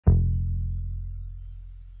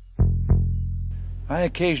I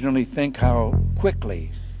occasionally think how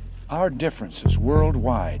quickly our differences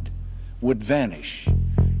worldwide would vanish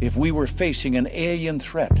if we were facing an alien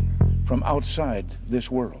threat from outside this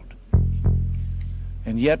world.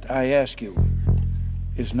 And yet, I ask you,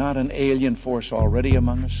 is not an alien force already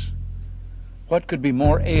among us? What could be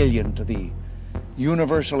more alien to the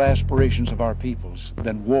universal aspirations of our peoples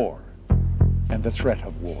than war and the threat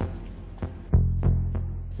of war?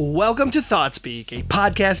 Welcome to Thoughtspeak, a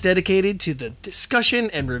podcast dedicated to the discussion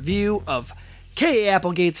and review of K.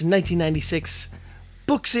 Applegate's 1996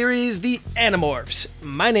 book series, The Animorphs.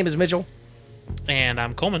 My name is Mitchell. And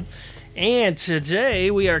I'm Coleman. And today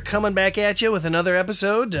we are coming back at you with another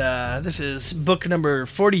episode. This is book number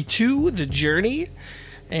 42, The Journey.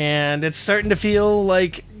 And it's starting to feel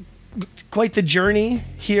like quite the journey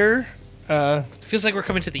here. Feels like we're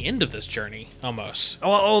coming to the end of this journey, almost.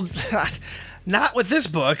 Well, not with this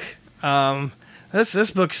book.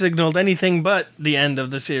 This book signaled anything but the end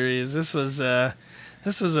of the series. This was a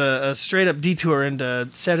straight up detour into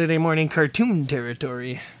Saturday morning cartoon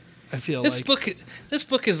territory. I feel this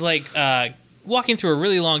book is like walking through a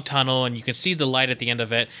really long tunnel, and you can see the light at the end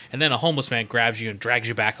of it, and then a homeless man grabs you and drags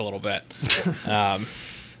you back a little bit.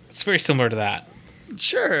 It's very similar to that.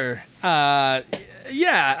 Sure.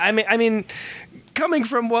 Yeah. I mean. Coming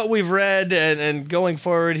from what we've read and going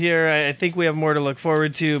forward here, I think we have more to look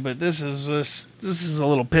forward to. But this is a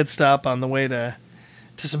little pit stop on the way to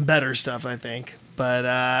some better stuff, I think. But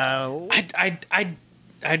I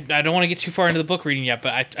don't want to get too far into the book reading yet,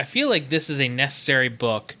 but I feel like this is a necessary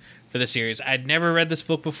book for the series. I'd never read this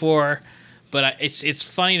book before, but it's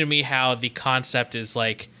funny to me how the concept is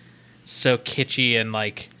like so kitschy, and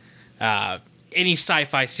like any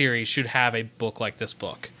sci-fi series should have a book like this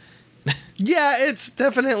book. Yeah, it's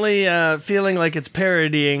definitely feeling like it's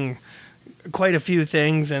parodying quite a few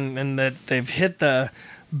things, and that they've hit the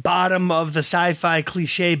bottom of the sci-fi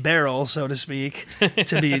cliche barrel, so to speak,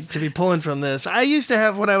 to be pulling from this. I used to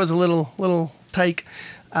have, when I was a little tyke,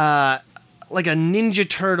 like a Ninja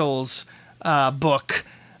Turtles book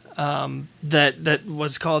that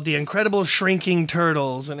was called The Incredible Shrinking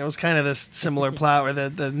Turtles, and it was kind of this similar plot where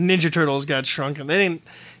the Ninja Turtles got shrunk, and they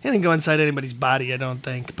didn't go inside anybody's body, I don't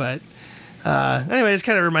think, but anyway, it's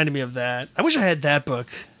kind of reminded me of that. I wish I had that book.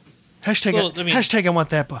 Hashtag I want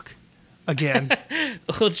that book again.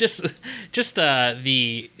 Well, just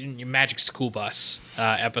the Magic School Bus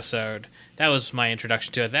episode, that was my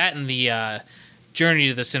introduction to it. That and the Journey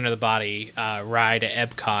to the Center of the Body ride at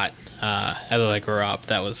Epcot as I grew up.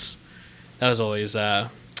 That was always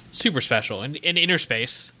super special. And Inner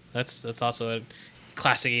Space, that's also a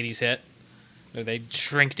classic 80s hit, where they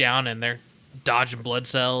shrink down and they're dodging blood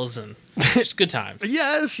cells, and just good times.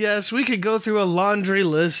 Yes, we could go through a laundry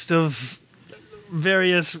list of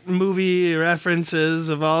various movie references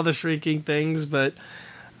of all the shrinking things, but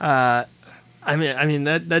I mean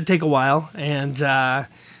that'd take a while, and I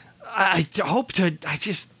hope that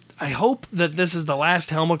this is the last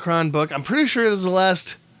Helmicron book. I'm pretty sure this is the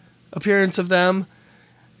last appearance of them.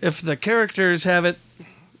 If the characters have it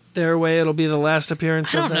their way, it'll be the last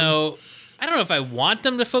appearance of them. I don't know if I want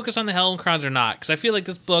them to focus on the Helmicrons or not, because I feel like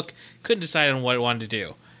this book couldn't decide on what it wanted to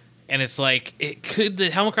do. And it's like, could the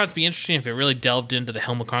Helmicrons be interesting if it really delved into the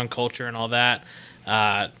Helmicron culture and all that?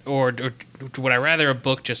 Or would I rather a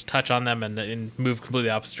book just touch on them and move completely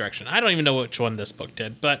the opposite direction? I don't even know which one this book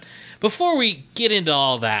did. But before we get into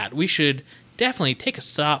all that, we should definitely take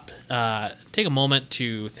a moment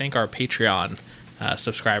to thank our Patreon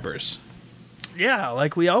subscribers. Yeah,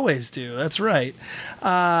 like we always do. That's right.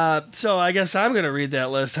 So I guess I'm going to read that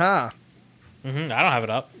list, huh? Mm-hmm. I don't have it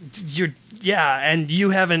up. And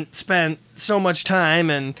you haven't spent so much time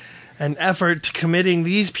and effort committing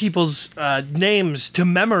these people's names to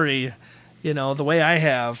memory, the way I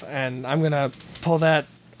have. And I'm going to pull that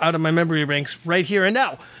out of my memory banks right here and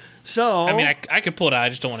now. So, I mean, I could pull it out. I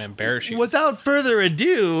just don't want to embarrass you. Without further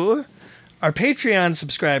ado, our Patreon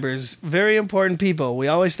subscribers, very important people. We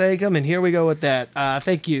always thank them, and here we go with that.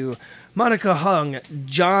 Thank you. Monica Hung,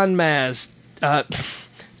 John Maz,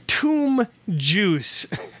 Tomb Juice,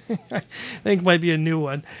 I think might be a new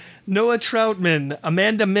one. Noah Troutman,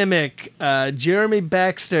 Amanda Mimic, Jeremy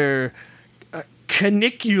Baxter,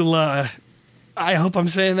 Canicula, I hope I'm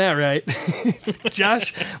saying that right.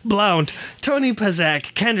 Josh Blount, Tony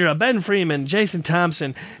Pazak, Kendra, Ben Freeman, Jason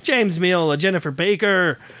Thompson, James Miola, Jennifer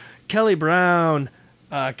Baker, Kelly Brown,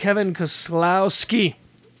 Kevin Koslowski.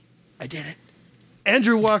 I did it.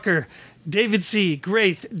 Andrew Walker, David C.,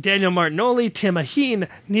 Graith, Daniel Martinoli, Tim Aheen,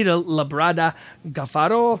 Nita Labrada,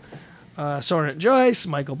 Gaffaro, Soren Joyce,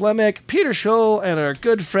 Michael Blemick, Peter Scholl, and our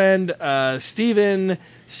good friend Steve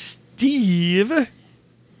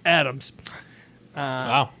Adams.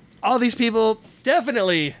 Wow. All these people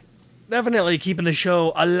definitely keeping the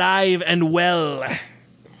show alive and well.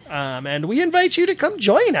 And we invite you to come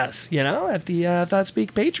join us, at the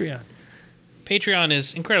Thoughtspeak Patreon. Patreon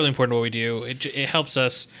is incredibly important to what we do. It helps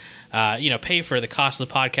us, pay for the cost of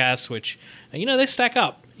the podcast, which, they stack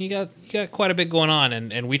up. You got quite a bit going on,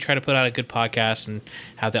 and we try to put out a good podcast and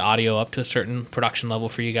have the audio up to a certain production level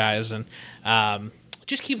for you guys, and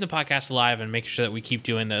just keeping the podcast alive and making sure that we keep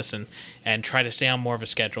doing this and try to stay on more of a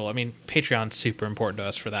schedule. I mean, Patreon's super important to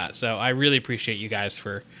us for that, so I really appreciate you guys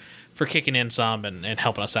for kicking in some and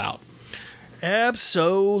helping us out.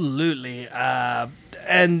 Absolutely.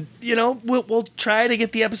 And, we'll try to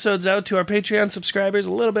get the episodes out to our Patreon subscribers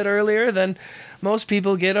a little bit earlier than most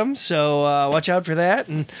people get them. So watch out for that.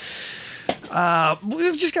 And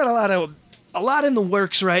we've just got a lot in the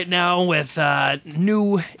works right now with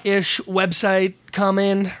new-ish website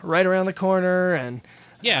coming right around the corner. And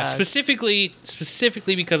yeah, specifically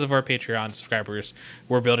because of our Patreon subscribers,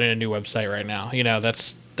 we're building a new website right now.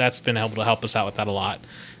 That's been able to help us out with that a lot.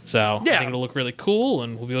 So yeah. I think it'll look really cool,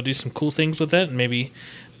 and we'll be able to do some cool things with it, and maybe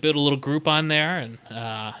build a little group on there. And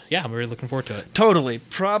I'm really looking forward to it. Totally.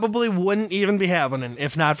 Probably wouldn't even be happening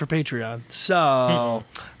if not for Patreon. So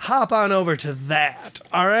hop on over to that.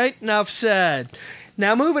 All right, enough said.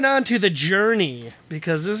 Now moving on to the journey,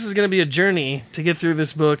 because this is going to be a journey to get through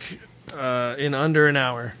this book in under an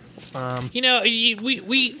hour.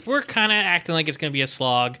 We're kind of acting like it's going to be a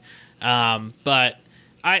slog, but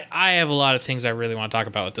I have a lot of things I really want to talk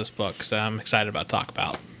about with this book, so I'm excited about to talk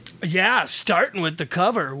about. Yeah, starting with the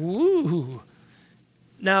cover. Woo!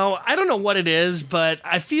 Now, I don't know what it is, but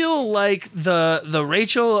I feel like the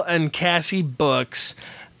Rachel and Cassie books,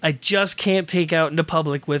 I just can't take out into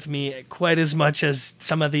public with me quite as much as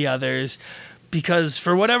some of the others, because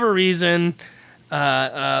for whatever reason,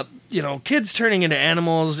 kids turning into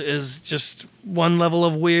animals is just one level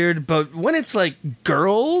of weird, but when it's like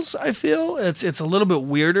girls, I feel it's a little bit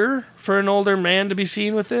weirder for an older man to be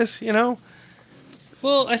seen with this,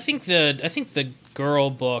 Well, I think the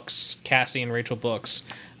girl books, Cassie and Rachel books,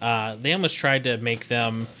 they almost tried to make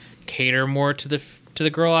them cater more to the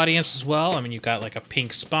girl audience as well. I mean, you've got like a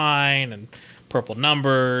pink spine and purple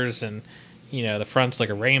numbers, and the front's like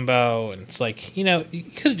a rainbow, and it's like you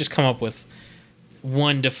could have just come up with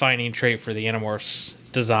one defining trait for the Animorphs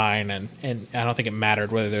design, and I don't think it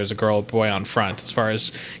mattered whether there was a girl or boy on front as far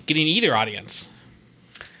as getting either audience.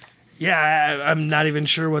 Yeah, I'm not even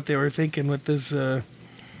sure what they were thinking with this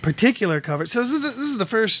particular cover. So this is the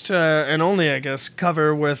first and only, I guess,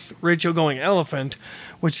 cover with Rachel going elephant,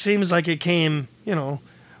 which seems like it came,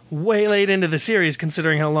 way late into the series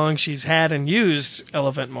considering how long she's had and used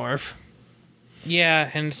elephant morph. Yeah,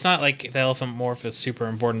 and it's not like the elephant morph is super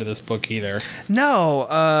important to this book either.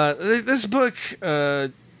 No, this book,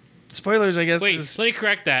 spoilers, I guess. Wait, let me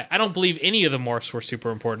correct that. I don't believe any of the morphs were super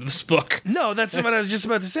important to this book. No, that's what I was just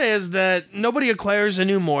about to say, is that nobody acquires a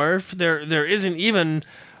new morph. There isn't even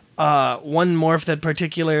one morph that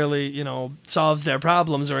particularly, solves their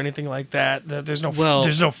problems or anything like that. There's no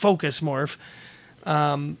focus morph.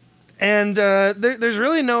 And there's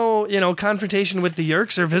really no, confrontation with the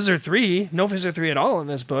Yeerks or Visor 3. No Visor 3 at all in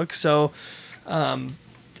this book. So,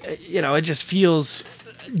 it just feels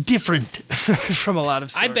different from a lot of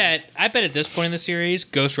stories. I bet at this point in the series,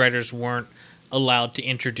 ghostwriters weren't allowed to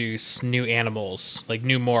introduce new animals, like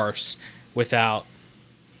new morphs, without,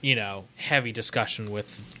 heavy discussion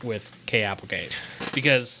with Kay Applegate.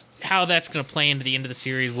 Because how that's going to play into the end of the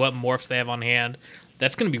series, what morphs they have on hand,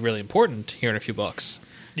 that's going to be really important here in a few books.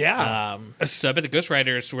 Yeah. So I bet the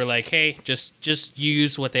ghostwriters were like, hey, just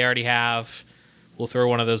use what they already have. We'll throw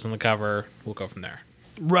one of those on the cover. We'll go from there.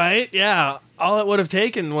 Right, yeah. All it would have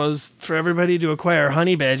taken was for everybody to acquire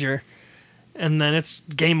Honey Badger, and then it's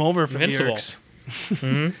game over for Invincible. the Yeerks.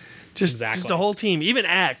 Mm-hmm. Just a whole team. Even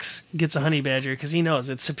Axe gets a Honey Badger because he knows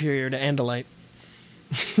it's superior to Andalite.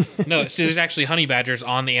 No, so there's actually Honey Badgers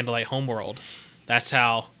on the Andalite homeworld. That's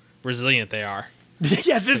how resilient they are.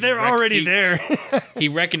 Yeah, they're already there. He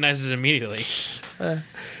recognizes it immediately. The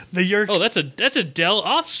Yeerks. Oh, that's a Del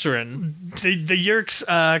Offstrin. The Yeerks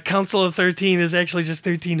Council of 13 is actually just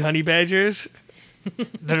 13 Honey Badgers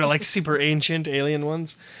that are like super ancient alien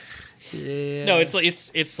ones. Yeah. No,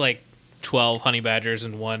 it's like 12 Honey Badgers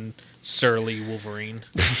and one surly Wolverine.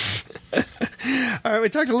 All right, we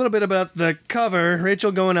talked a little bit about the cover.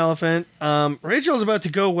 Rachel going elephant. Rachel's about to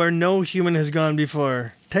go where no human has gone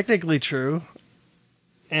before. Technically true.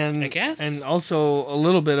 And, I guess. And also a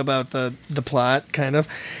little bit about the plot, kind of.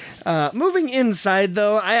 Moving inside,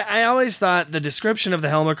 though, I always thought the description of the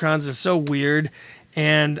Helmicrons is so weird.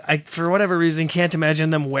 And I, for whatever reason, can't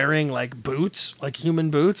imagine them wearing like boots, like human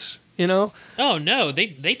boots, you know? Oh, no.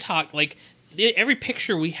 They talk like every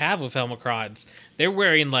picture we have of Helmicrons, they're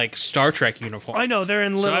wearing like Star Trek uniforms. I know, they're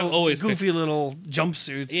in I've little always goofy little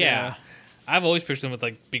jumpsuits. Yeah. I've always pictured them with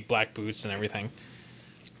like big black boots and everything.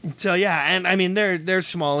 So yeah, and I mean they're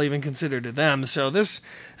small even considered to them. So this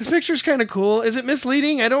picture's kind of cool. Is it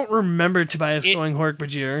misleading? I don't remember Tobias going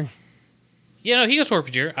Hork-Bajir. You know, he goes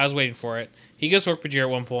Hork-Bajir. I was waiting for it. He goes Hork-Bajir at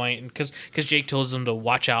one point because Jake tells him to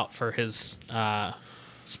watch out for his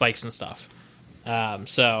spikes and stuff.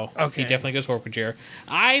 So okay. He definitely goes Hork-Bajir.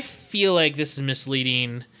 I feel like this is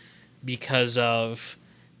misleading because of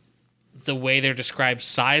the way they're described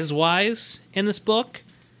size-wise in this book.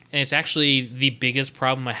 And it's actually the biggest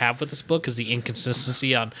problem I have with this book is the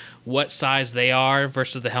inconsistency on what size they are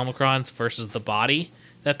versus the Helmicrons versus the body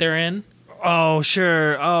that they're in. Oh,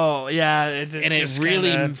 sure. Oh, yeah. It just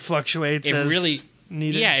really fluctuates as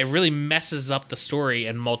needed. Yeah, it really messes up the story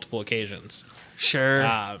in multiple occasions. Sure.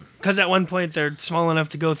 Because at one point they're small enough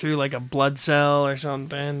to go through like a blood cell or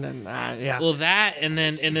something, and yeah. Well, that and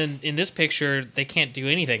then in this picture they can't do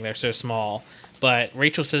anything. They're so small. But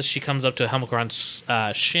Rachel says she comes up to Helmicron's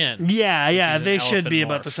shin. Yeah. They should be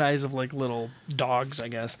about the size of like little dogs, I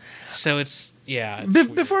guess. So it's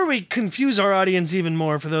before we confuse our audience even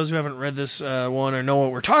more, for those who haven't read this one or know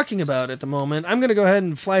what we're talking about at the moment, I'm going to go ahead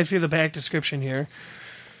and fly through the back description here,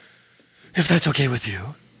 if that's okay with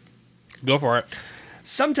you. Go for it.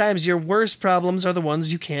 Sometimes your worst problems are the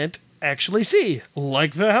ones you can't actually see,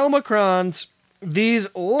 like the Helmicrons.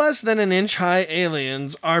 These less than an inch high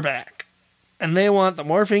aliens are back, and they want the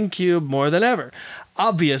morphing cube more than ever.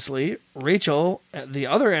 Obviously, Rachel, the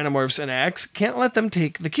other Animorphs in Axe, can't let them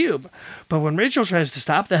take the cube. But when Rachel tries to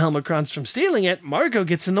stop the Helmicrons from stealing it, Marco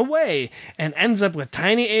gets in the way and ends up with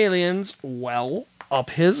tiny aliens, well,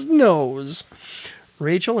 up his nose.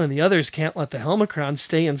 Rachel and the others can't let the Helmicrons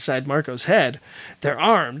stay inside Marco's head. They're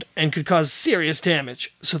armed and could cause serious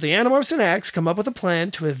damage, so the Animorphs and Axe come up with a plan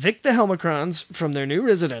to evict the Helmicrons from their new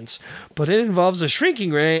residence, but it involves a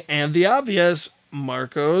shrinking ray and the obvious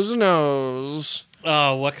Marco's nose.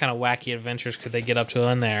 Oh, what kind of wacky adventures could they get up to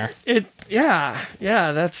in there? Yeah,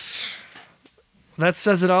 that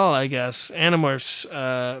says it all, I guess. Animorphs,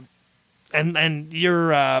 and your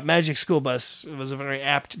Magic School Bus was a very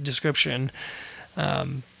apt description.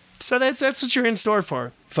 So that's what you're in store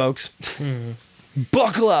for, folks. Mm.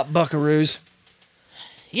 Buckle up, buckaroos.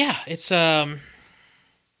 Yeah, it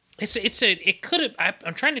could have.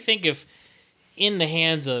 I'm trying to think if in the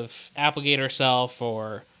hands of Applegate herself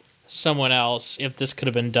or someone else, if this could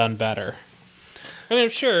have been done better. I mean, I'm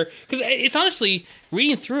sure, because it's honestly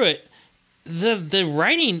reading through it, the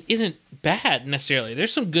writing isn't bad necessarily.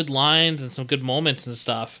 There's some good lines and some good moments and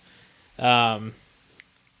stuff. So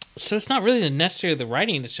it's not really necessarily the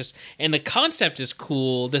writing. It's just, and the concept is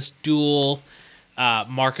cool. This dual,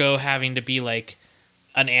 Marco having to be like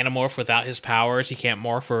an Animorph without his powers. He can't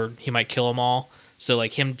morph or he might kill them all. So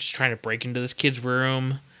like him just trying to break into this kid's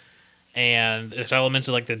room, and there's elements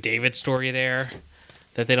of like the David story there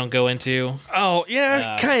that they don't go into. Oh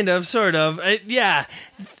yeah, kind of, sort of. Yeah,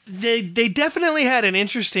 they definitely had an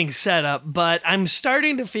interesting setup, but I'm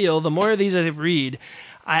starting to feel the more of these I read,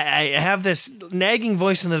 I have this nagging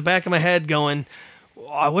voice in the back of my head going,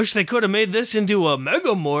 I wish they could have made this into a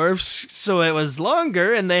Megamorphs so it was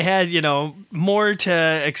longer and they had, more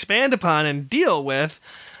to expand upon and deal with.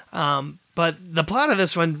 But the plot of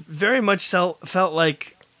this one very much felt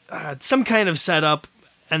like some kind of setup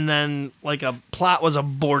and then like a plot was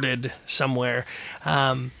aborted somewhere.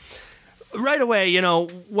 Right away,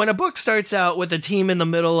 when a book starts out with a team in the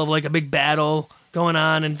middle of like a big battle going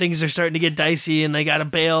on and things are starting to get dicey and they got to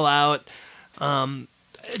bail out.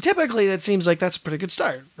 Typically that seems like that's a pretty good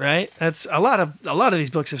start, right? That's a lot of these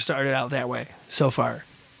books have started out that way so far.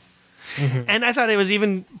 Mm-hmm. And I thought it was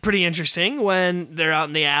even pretty interesting when they're out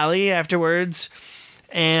in the alley afterwards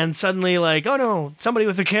and suddenly like, oh no, somebody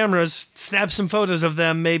with the cameras snaps some photos of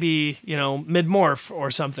them, maybe, mid-morph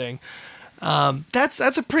or something. That's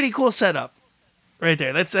a pretty cool setup. Right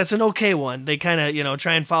there. That's an okay one. They kind of,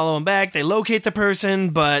 try and follow him back. They locate the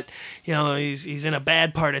person, but, he's in a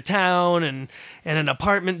bad part of town and in an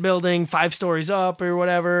apartment building 5 stories up or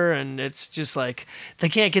whatever. And it's just like, they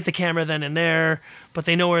can't get the camera then and there, but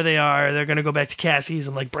they know where they are. They're going to go back to Cassie's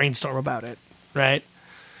and like brainstorm about it. Right?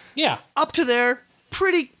 Yeah. Up to there,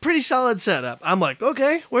 pretty solid setup. I'm like,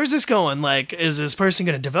 okay, where's this going? Like, is this person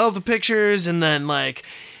going to develop the pictures and then like,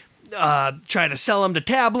 try to sell them to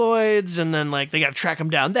tabloids, and then like they got to track them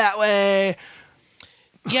down that way.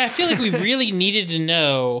 Yeah, I feel like we really needed to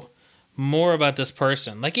know more about this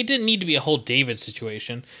person. Like, it didn't need to be a whole David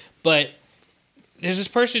situation, but there's this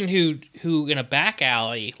person who in a back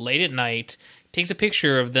alley late at night takes a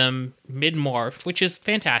picture of them mid-morph, which is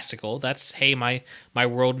fantastical. That's, hey, my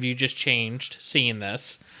worldview just changed seeing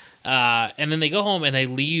this. And then they go home and they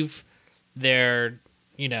leave their,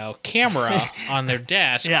 camera on their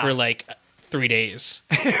desk for like 3 days.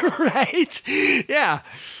 Right? Yeah.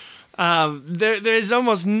 There's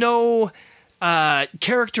almost no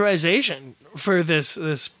characterization for this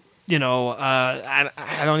I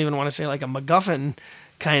don't even want to say like a MacGuffin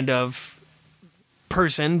kind of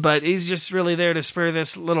person, but he's just really there to spur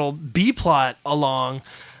this little B plot along,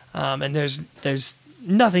 and there's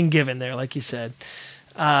nothing given there, like you said,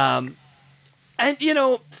 and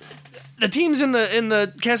the team's in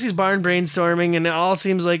the Cassie's barn brainstorming, and it all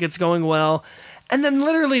seems like it's going well, and then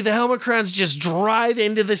literally the Helmicrons just drive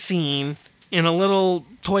into the scene in a little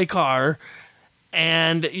toy car.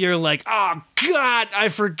 And you're like, oh God, I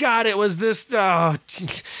forgot it was this. Oh,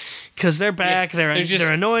 because they're back. Yeah,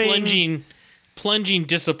 they're annoying. Plunging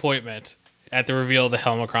disappointment at the reveal of the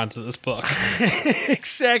Helmicrons of this book.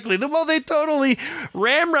 Exactly. Well, they totally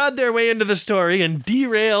ramrod their way into the story and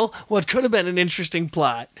derail what could have been an interesting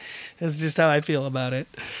plot. That's just how I feel about it.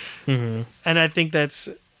 Mm-hmm. And I think that's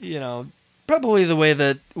probably the way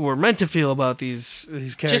that we're meant to feel about these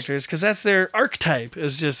characters, because that's their archetype,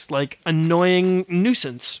 is just like annoying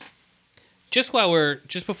nuisance. Just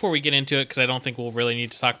before we get into it, because I don't think we'll really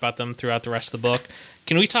need to talk about them throughout the rest of the book,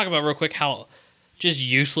 can we talk about real quick how just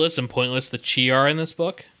useless and pointless the Chi are in this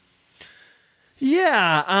book?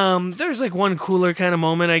 Yeah, there's like one cooler kind of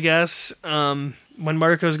moment, I guess, when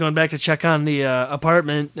Marco's going back to check on the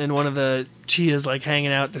apartment, and one of the Chi is like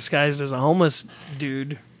hanging out disguised as a homeless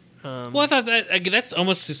dude. Well, I thought that's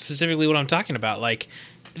almost specifically what I'm talking about. Like,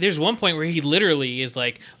 there's one point where he literally is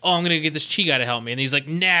like, "Oh, I'm gonna get this Chi guy to help me," and he's like,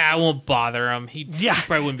 "Nah, I won't bother him. He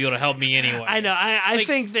probably wouldn't be able to help me anyway." I know. I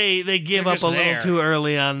think they give up a little too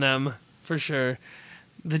early on them, for sure.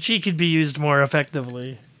 The Chi could be used more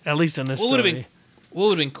effectively, at least in this story. What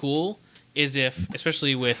would have been cool is if,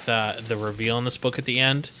 especially with the reveal in this book at the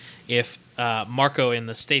end, if Marco, in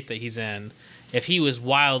the state that he's in, if he was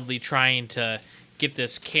wildly trying to get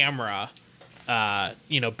this camera,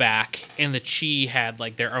 back, and the Chi had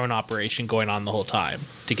like their own operation going on the whole time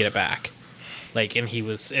to get it back, like, and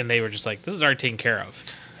they were just like, this is already taken care of,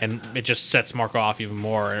 and it just sets Marco off even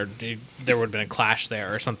more. Or there would have been a clash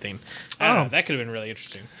there or something. I don't know, that could have been really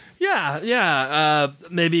interesting. Yeah.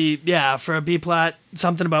 Maybe, for a B plot,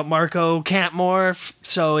 something about Marco can't morph,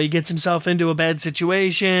 so he gets himself into a bad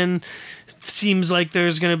situation. Seems like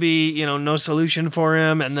there's going to be, no solution for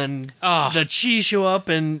him, and then the Chi show up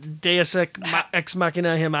and Deus Ex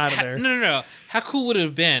Machina him out of there. No. How cool would it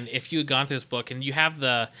have been if you had gone through this book and you have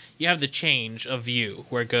the change of view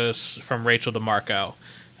where it goes from Rachel to Marco,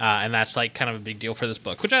 and that's like kind of a big deal for this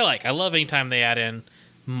book, which I like. I love anytime they add in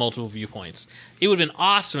multiple viewpoints. It would have been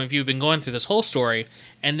awesome if you had been going through this whole story,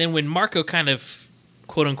 and then when Marco kind of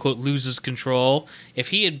quote-unquote loses control, if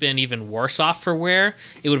he had been even worse off for wear,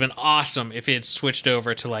 it would have been awesome if it had switched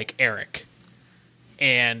over to like Eric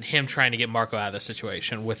and him trying to get Marco out of the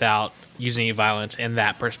situation without using any violence in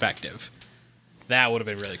that perspective. That would have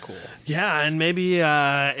been really cool. Yeah, and maybe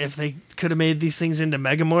if they could have made these things into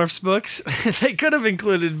Megamorphs books, they could have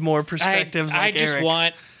included more perspectives like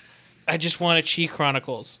Eric's. I just want a Chi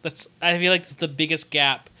Chronicles. I feel like that's the biggest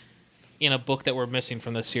gap in a book that we're missing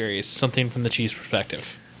from this series. Something from the Chi's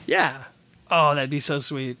perspective. Yeah. Oh, that'd be so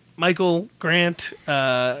sweet. Michael, Grant,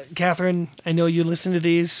 Katherine, I know you listen to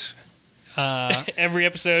these. Every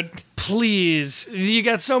episode. Please. You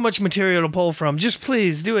got so much material to pull from. Just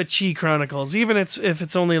please do a Chi Chronicles, even if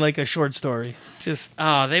it's only like a short story. Just.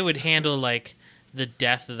 Oh, they would handle like the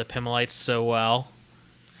death of the Pimelites so well.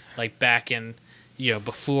 Like back in,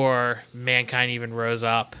 before mankind even rose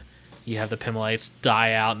up. You have the Pimelites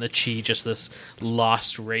die out, and the Chi, just this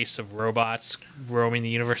lost race of robots roaming the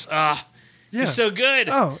universe. It's so good.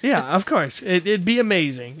 Oh, yeah, of course. It'd be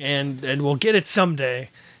amazing, and we'll get it someday.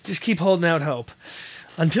 Just keep holding out hope.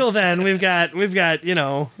 Until then, we've got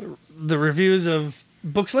the reviews of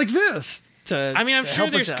books like this. I'm sure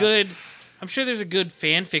there's a good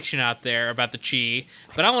fan fiction out there about the Chi,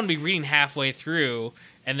 but I want to be reading halfway through,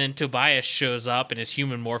 and then Tobias shows up in his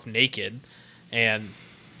human morph naked, and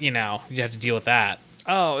you have to deal with that.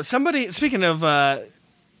 Oh, speaking of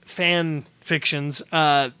fan fictions,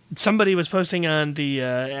 somebody was posting on the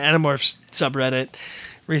Animorphs subreddit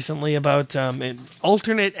recently about an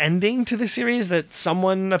alternate ending to the series that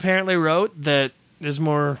someone apparently wrote that is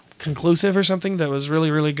more conclusive or something, that was really,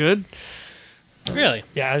 really good. Really?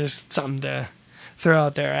 Yeah, just something to throw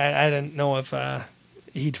out there. I didn't know if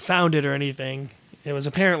he'd found it or anything. It was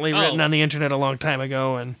apparently written on the internet a long time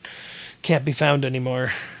ago, and can't be found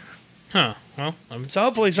anymore. Huh. Well, So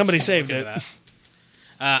hopefully somebody saved it. that.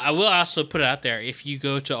 I will also put it out there, if you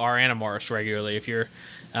go to our Animorphs regularly, if you're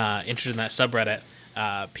interested in that subreddit,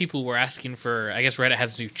 people were asking for, I guess Reddit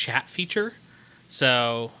has a new chat feature.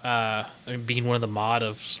 So, being one of the mod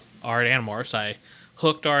of our Animorphs, I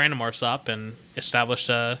hooked our Animorphs up and established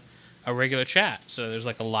a regular chat. So there's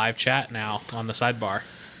like a live chat now on the sidebar.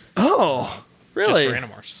 Oh, really? Just for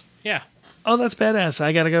Animorphs. Yeah. Oh, that's badass.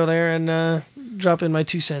 I got to go there and drop in my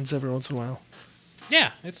 2 cents every once in a while.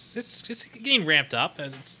 Yeah, it's getting ramped up.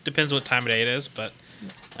 It depends what time of day it is, but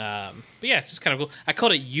yeah, it's just kind of cool. I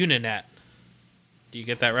called it Uninet. Do you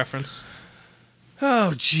get that reference?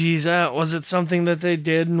 Oh, geez. Was it something that they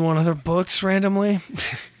did in one of their books randomly?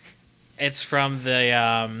 It's from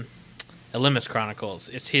the Elimus Chronicles.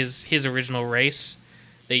 It's his original race.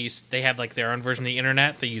 They had like their own version of the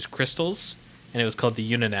internet. They used crystals, and it was called the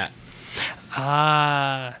Uninet.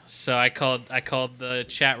 Ah. So I called the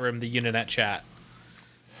chat room the Uninet chat.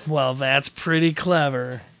 Well, that's pretty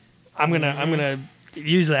clever. I'm gonna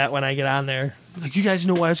use that when I get on there. Like, you guys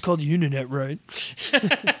know why it's called Uninet, right?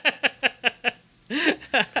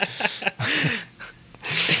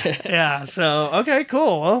 Yeah. So okay,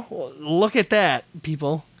 cool. Well, look at that,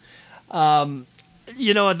 people. At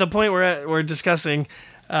the point we're discussing,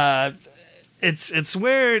 it's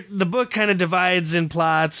where the book kind of divides in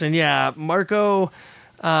plots, and yeah, Marco.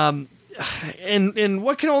 In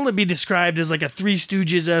what can only be described as like a Three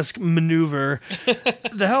Stooges-esque maneuver,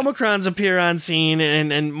 the Helmicrons appear on scene,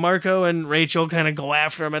 and Marco and Rachel kind of go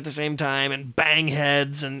after him at the same time and bang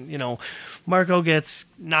heads, and Marco gets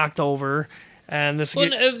knocked over, and this. Well,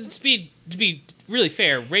 to be really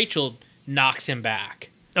fair, Rachel knocks him back.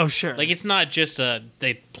 Oh, sure. Like, it's not just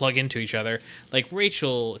they plug into each other. Like,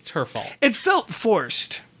 Rachel, it's her fault. It felt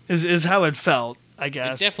forced, is how it felt. I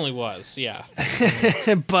guess. It definitely was, yeah.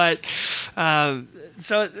 But,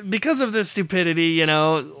 so because of this stupidity,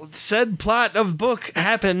 said plot of book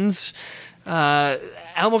happens.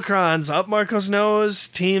 Helmicron's up Marco's nose.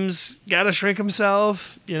 Team's got to shrink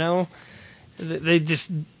himself. They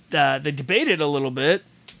just they debated a little bit,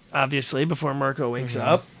 obviously, before Marco wakes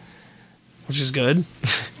up, which is good.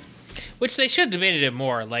 Which they should have debated it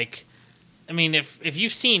more. Like, I mean, if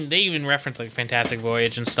you've seen, they even reference like Fantastic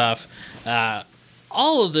Voyage and stuff.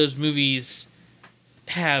 All of those movies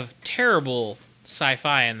have terrible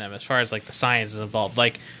sci-fi in them as far as like the science is involved.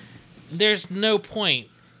 Like, there's no point,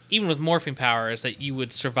 even with morphing powers, that you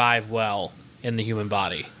would survive well in the human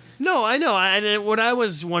body. No, I know. And what I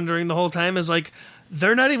was wondering the whole time is like,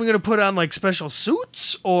 they're not even going to put on like special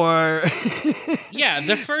suits or. Yeah,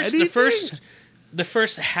 the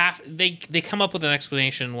first half they come up with an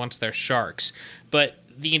explanation once they're sharks, but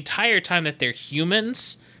the entire time that they're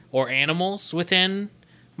humans or animals within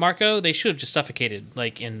Marco, they should have just suffocated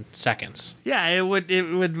like in seconds. Yeah, it would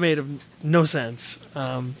made no sense.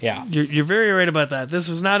 Yeah, you're very right about that. This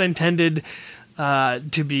was not intended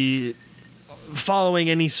to be following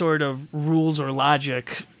any sort of rules or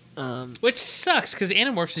logic. Which sucks because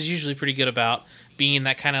Animorphs is usually pretty good about being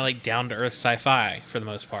that kind of like down to earth sci-fi for the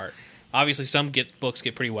most part. Obviously, some books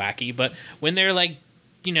get pretty wacky, but when they're like,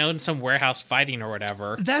 in some warehouse fighting or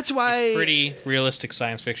whatever, that's why it's pretty realistic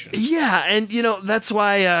science fiction. Yeah, and that's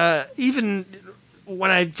why even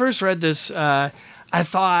when I first read this, I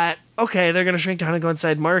thought, okay, they're going to shrink down and go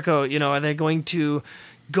inside Marco. Are they going to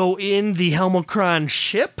go in the Helmicron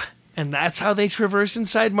ship? And that's how they traverse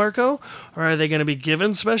inside Marco? Or are they going to be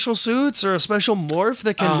given special suits or a special morph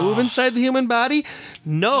that can move inside the human body?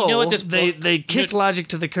 No, they kick logic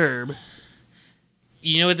to the curb.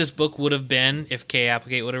 You know what this book would have been if K.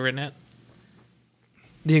 Applegate would have written it?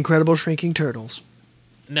 The Incredible Shrinking Turtles.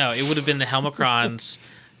 No, it would have been the Helmicrons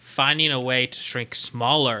finding a way to shrink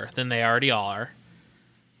smaller than they already are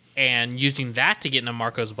and using that to get into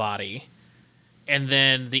Marco's body. And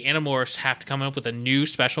then the Animorphs have to come up with a new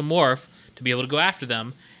special morph to be able to go after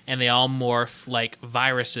them, and they all morph like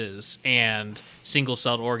viruses and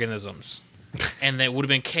single-celled organisms. And that would have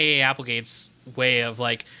been K.A. Applegate's way of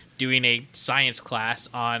like doing a science class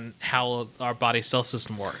on how our body's cell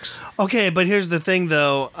system works. Okay, but here's the thing,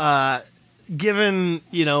 though. Given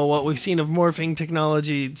what we've seen of morphing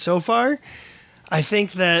technology so far, I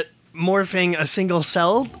think that morphing a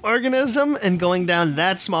single-celled organism and going down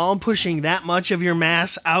that small and pushing that much of your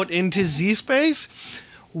mass out into Z-space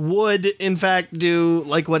would, in fact, do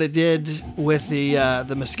like what it did with the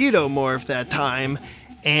mosquito morph that time,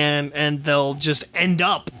 and they'll just end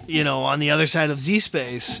up, on the other side of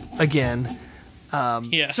Z-space again.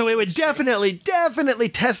 So it would definitely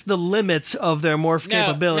test the limits of their morph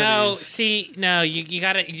capabilities.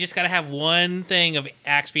 You just gotta have one thing of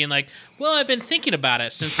Axe being like, well, I've been thinking about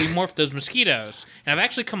it since we morphed those mosquitoes, and I've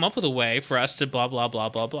actually come up with a way for us to blah blah blah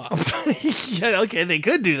blah blah. Yeah, okay, they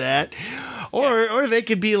could do that, or they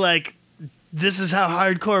could be like, this is how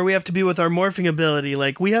hardcore we have to be with our morphing ability.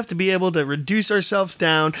 Like, we have to be able to reduce ourselves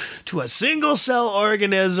down to a single cell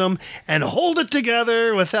organism and hold it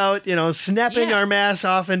together without, snapping our mass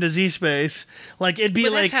off into Z-space. Like, it'd be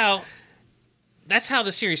that's how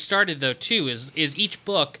the series started, though, too, is each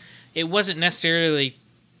book, it wasn't necessarily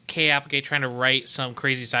Kay Applegate trying to write some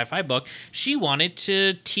crazy sci-fi book. She wanted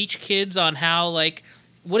to teach kids on how, like,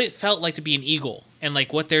 what it felt like to be an eagle and,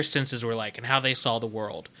 like, what their senses were like and how they saw the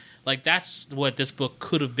world. Like, that's what this book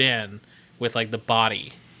could have been with, like, the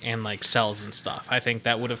body and, like, cells and stuff. I think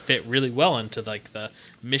that would have fit really well into, like, the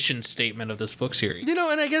mission statement of this book series. And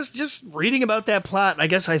I guess just reading about that plot, I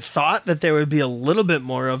guess I thought that there would be a little bit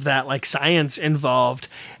more of that, like, science involved.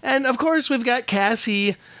 And, of course, we've got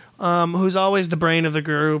Cassie, who's always the brain of the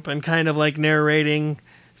group and kind of, like, narrating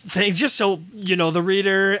things just so, the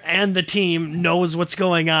reader and the team knows what's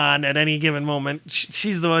going on at any given moment.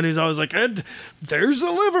 She's the one who's always like, and there's the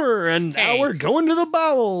liver, and now we're going to the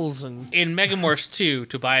bowels. And in Megamorphs 2,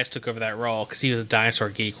 Tobias took over that role because he was a dinosaur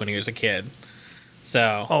geek when he was a kid.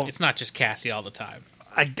 So it's not just Cassie all the time.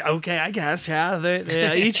 I guess, yeah.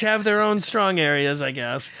 They each have their own strong areas, I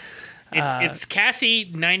guess. It's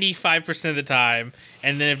Cassie 95% of the time,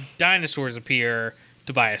 and then if dinosaurs appear,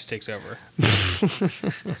 Tobias takes over.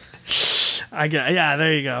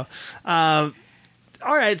 There you go. All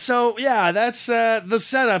right, so that's the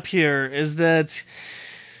setup here is that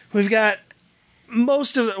we've got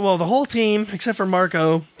the whole team except for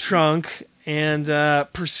Marco shrunk and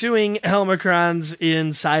pursuing Helmicrons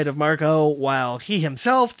inside of Marco while he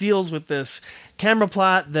himself deals with this camera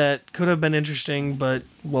plot that could have been interesting, but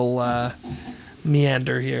we'll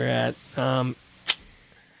meander here at.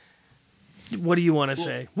 What do you want to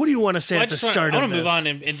say? What do you want to say at the start of this? I want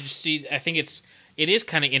to move on and just see. I think it is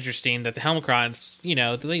kind of interesting that the Helmicrons,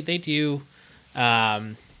 they do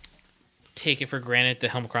take it for granted the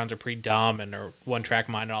Helmicrons are pretty dumb and are one-track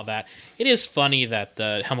mind and all that. It is funny that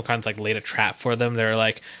the Helmicrons like laid a trap for them. They're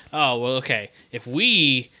like, oh, well, okay, if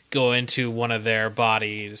we go into one of their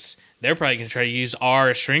bodies, they're probably going to try to use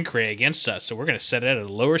our shrink ray against us, so we're going to set it at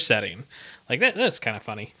a lower setting. Like that's kind of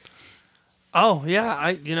funny. Oh, yeah,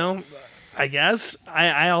 I guess.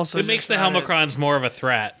 I also... It makes the Helmicrons more of a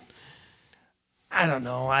threat. I don't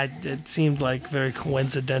know. It seemed like very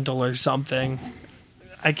coincidental or something.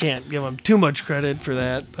 I can't give them too much credit for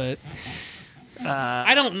that, but...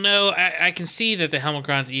 I don't know. I can see that the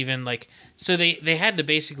Helmicrons even, like... So they had to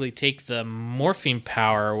basically take the morphine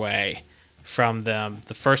power away from them,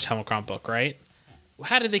 the first Helmicron book, right?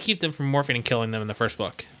 How did they keep them from morphing and killing them in the first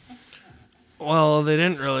book? Well, they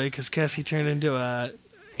didn't really, because Cassie turned into a...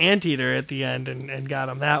 anteater at the end and got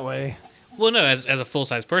him that way. Well, no, as a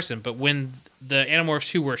full-size person, but when the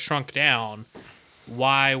Animorphs who were shrunk down,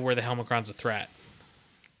 why were the Helmicrons a threat?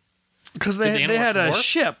 Because they had a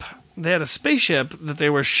ship. They had a spaceship that they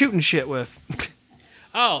were shooting shit with.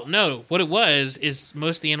 Oh, no. What it was is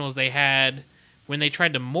most of the animals they had, when they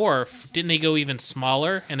tried to morph, didn't they go even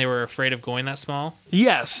smaller and they were afraid of going that small?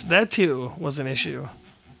 Yes, that too was an issue.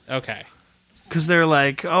 Okay. Because they're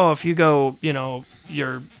like, oh, if you go,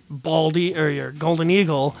 your baldy or your golden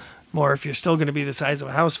eagle, or if you're still going to be the size of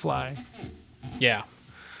a housefly. Yeah.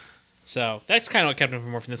 So that's kind of what kept them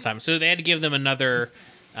from morphing this time. So they had to give them another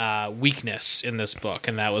weakness in this book,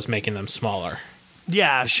 and that was making them smaller.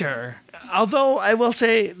 Yeah, sure. Although I will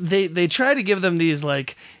say they try to give them these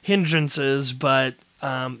like hindrances, but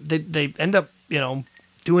they end up,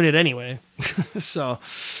 doing it anyway. So.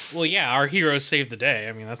 Well, yeah, our heroes saved the day.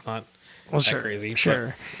 I mean, that's not. Well, sure, crazy.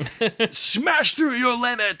 Sure. Smash through your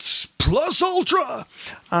limits plus ultra.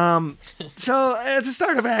 So at the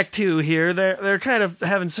start of Act 2 here, they're kind of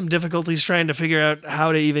having some difficulties trying to figure out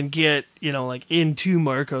how to even get, into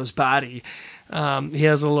Marco's body. He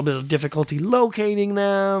has a little bit of difficulty locating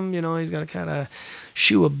them. He's got to kind of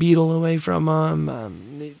shoo a beetle away from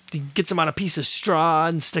him. He gets him on a piece of straw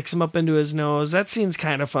and sticks him up into his nose. That scene's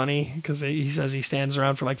kind of funny because he says he stands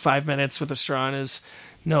around for like 5 minutes with a straw in his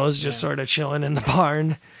nose, just sort of chilling in the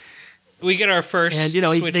barn. We get our first switch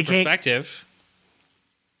of perspective.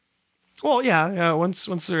 Well, yeah. Once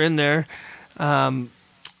they're in there,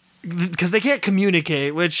 because they can't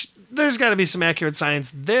communicate, which there's got to be some accurate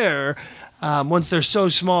science there. Once they're so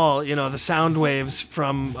small, the sound waves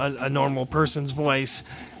from a normal person's voice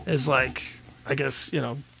is like, I guess,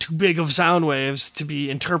 too big of sound waves to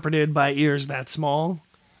be interpreted by ears that small.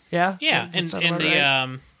 Yeah? Yeah, That sound and about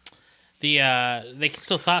right? they can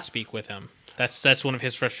still thought speak with him. That's one of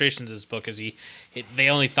his frustrations in his book is they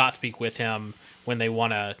only thought speak with him when they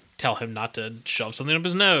want to tell him not to shove something up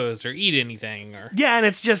his nose or eat anything. Or Yeah, and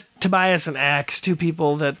it's just Tobias and Axe, two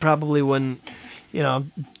people that probably wouldn't,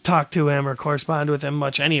 talk to him or correspond with him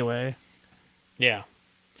much anyway. Yeah.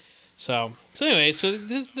 So anyway,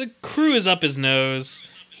 the crew is up his nose.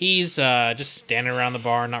 He's just standing around the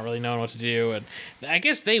bar, not really knowing what to do. And I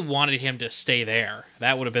guess they wanted him to stay there.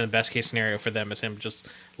 That would have been the best case scenario for them, is him just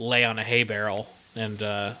lay on a hay barrel and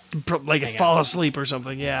fall asleep or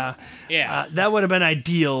something. Yeah, yeah. That would have been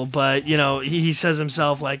ideal. But he says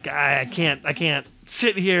himself like, I can't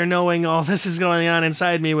sit here knowing all this is going on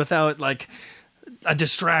inside me without like a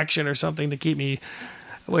distraction or something to keep me.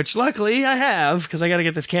 Which luckily I have, because I got to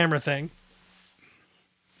get this camera thing.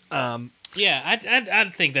 Yeah,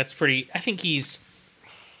 I think that's pretty. I think he's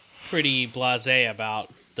pretty blasé about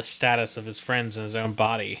the status of his friends in his own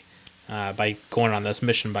body by going on this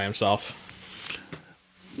mission by himself.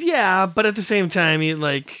 Yeah, but at the same time,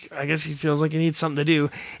 I guess he feels like he needs something to do.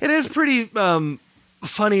 It is pretty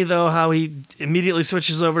funny though how he immediately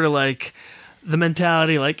switches over to like the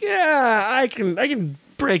mentality, like, yeah, I can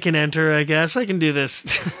break and enter. I guess I can do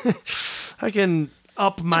this. I can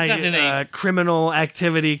up my criminal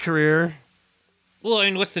activity career. Well, I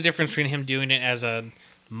mean, what's the difference between him doing it as a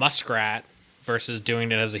muskrat versus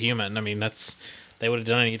doing it as a human? I mean, they would have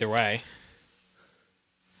done it either way.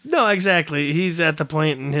 No, exactly. He's at the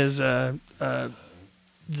point in his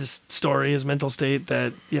this story, his mental state,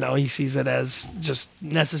 that he sees it as just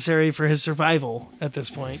necessary for his survival at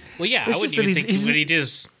this point. Well, yeah, I wouldn't even think what he did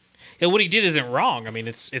is what he did isn't wrong. I mean,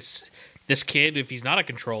 it's this kid. If he's not a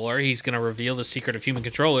controller, he's going to reveal the secret of human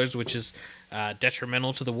controllers, which is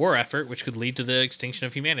detrimental to the war effort, which could lead to the extinction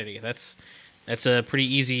of humanity. That's a pretty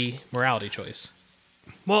easy morality choice.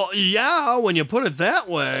 Well, yeah, when you put it that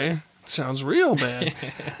way, it sounds real bad.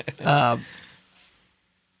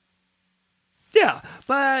 Yeah,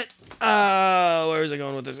 but where was I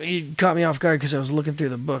going with this? He caught me off guard because I was looking through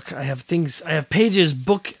the book. I have pages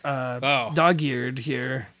dog-eared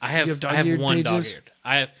here. I have one pages? dog-eared.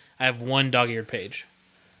 I have one dog-eared page.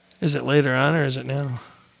 Is it later on or is it now?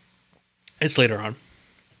 It's later on.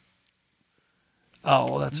 Oh,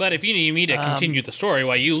 well, that's. But if you need me to continue the story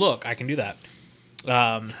while you look, I can do that.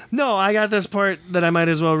 No, I got this part that I might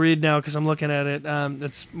as well read now because I'm looking at it.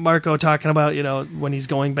 It's Marco talking about when he's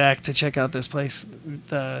going back to check out this place.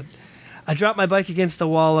 I dropped my bike against the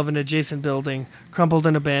wall of an adjacent building, crumpled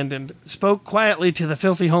and abandoned, spoke quietly to the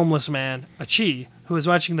filthy homeless man, a Chi, who was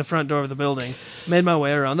watching the front door of the building, made my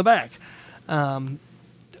way around the back.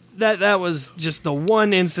 That was just the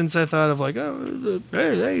one instance I thought of, like, oh,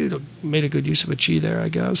 hey, they made a good use of a Chi there, I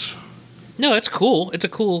guess. No, it's cool. It's a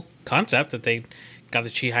cool concept that they got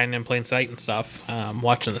the Chi hiding in plain sight and stuff,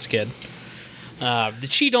 watching this kid. The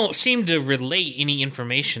Chi don't seem to relate any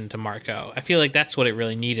information to Marco. I feel like that's what it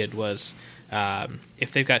really needed was,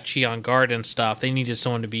 if they've got Chi on guard and stuff, they needed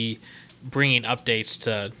someone to be bringing updates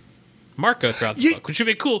to Marco throughout the book, which would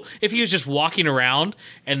be cool if he was just walking around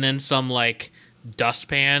and then some, like,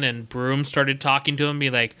 dustpan and broom started talking to him, be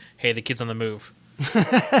like, hey, the kid's on the move.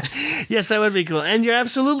 Yes, that would be cool. And you're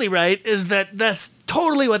absolutely right, is that's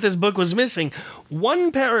totally what this book was missing.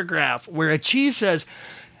 One paragraph where a Chi says,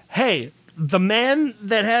 hey, the man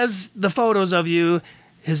that has the photos of you,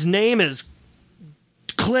 his name is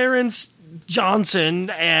Clarence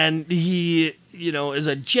Johnson, and he, is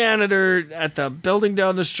a janitor at the building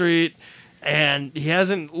down the street, and he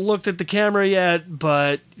hasn't looked at the camera yet,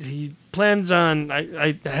 but he plans on.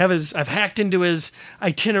 I've hacked into his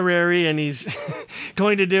itinerary, and he's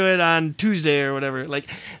going to do it on Tuesday or whatever.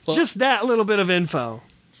 Just that little bit of info.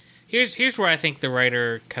 Here's where I think the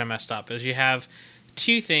writer kind of messed up: is you have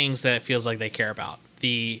two things that it feels like they care about: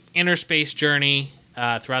 the inner space journey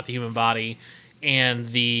throughout the human body, and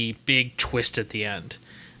the big twist at the end.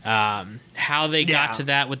 How they got to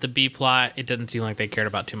that with the B plot, it doesn't seem like they cared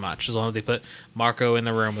about too much, as long as they put Marco in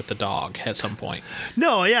the room with the dog at some point.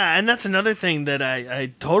 No, yeah, and that's another thing that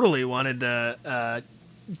I totally wanted to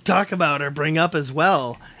talk about or bring up as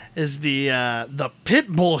well, is the pit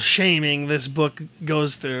bull shaming this book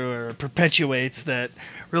goes through or perpetuates that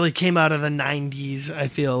really came out of the 90s, I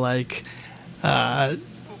feel like,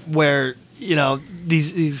 where,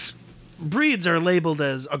 these breeds are labeled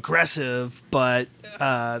as aggressive, but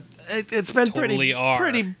it's been totally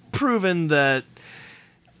pretty proven that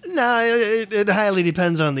it highly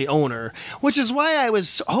depends on the owner, which is why I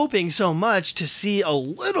was hoping so much to see a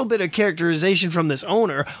little bit of characterization from this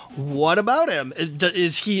owner. What about him?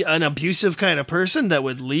 Is he an abusive kind of person that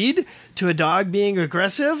would lead to a dog being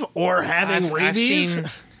aggressive or having rabies?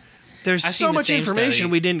 There's I've so seen the much same information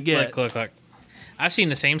study. we didn't get. Look. I've seen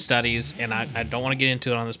the same studies, and I don't want to get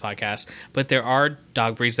into it on this podcast, but there are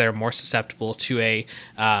dog breeds that are more susceptible to a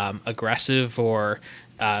aggressive or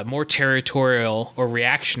more territorial or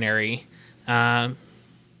reactionary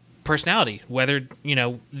personality. Whether,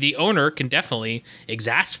 the owner can definitely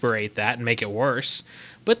exasperate that and make it worse,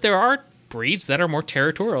 but there are breeds that are more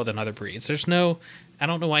territorial than other breeds. I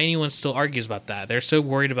don't know why anyone still argues about that. They're so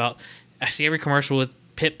worried about, I see every commercial with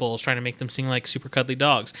pit bulls trying to make them seem like super cuddly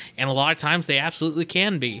dogs, and a lot of times they absolutely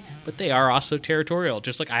can be, but they are also territorial.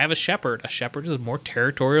 Just like I have a shepherd is a more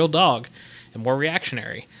territorial dog and more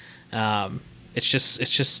reactionary. It's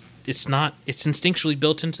instinctually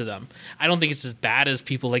built into them. I don't think it's as bad as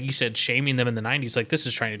people, like you said, shaming them in the 90s like this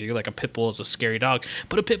is trying to do, like a pit bull is a scary dog,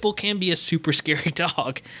 but a pit bull can be a super scary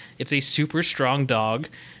dog. It's a super strong dog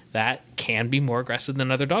that can be more aggressive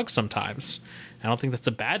than other dogs sometimes. I don't think that's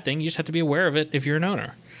a bad thing. You just have to be aware of it if you're an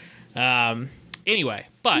owner. Anyway,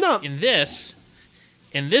 but in this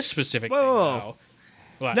specific thing, though,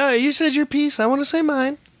 what? No, you said your piece. I want to say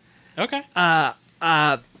mine. Okay.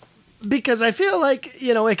 Because I feel like,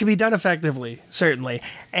 it can be done effectively, certainly.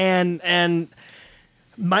 And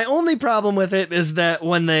my only problem with it is that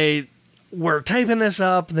when they were typing this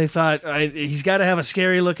up, they thought, he's got to have a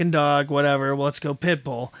scary looking dog, whatever. Well, let's go pit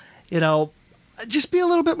bull. Just be a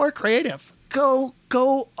little bit more creative. Go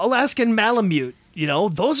Alaskan Malamute.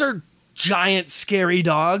 Those are giant, scary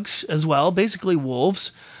dogs as well, basically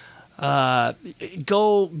wolves.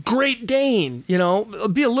 Go Great Dane. Be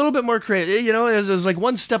a little bit more creative. Is like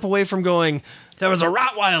one step away from going, there was a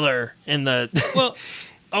Rottweiler in the. Well,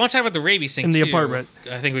 I want to talk about the rabies thing in the too. apartment.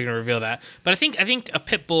 I think we can reveal that, but I think a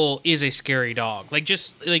pit bull is a scary dog.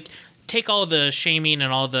 Take all the shaming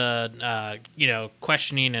and all the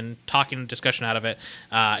questioning and talking and discussion out of it.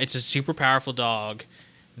 It's a super powerful dog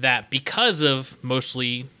that, because of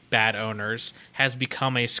mostly bad owners, has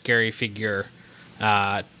become a scary figure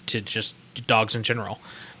to just dogs in general.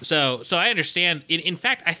 So I understand. In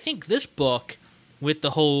fact, I think this book, with the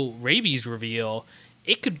whole rabies reveal,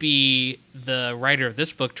 it could be the writer of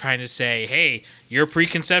this book trying to say, hey, your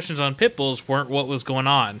preconceptions on pit bulls weren't what was going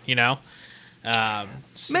on, So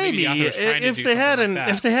maybe the author was trying to if do they something hadn't like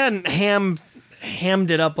that. if they hadn't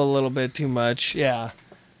hammed it up a little bit too much, yeah.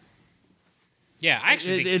 Yeah, I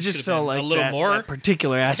actually think It he just should have felt been like a little that, more. that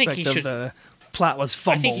particular aspect of the plot was I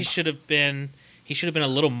fumbled. think he should have been a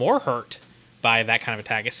little more hurt by that kind of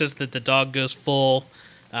attack. It says that the dog goes full,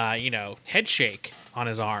 head shake on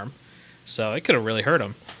his arm, so it could have really hurt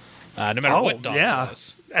him, no matter what dog it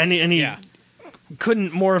was. And he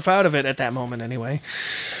couldn't morph out of it at that moment anyway.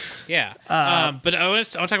 Yeah, but I want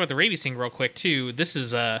to talk about the rabies thing real quick too. This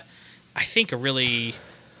is I think a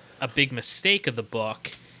big mistake of the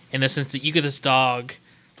book, in the sense that you get this dog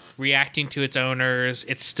reacting to its owners.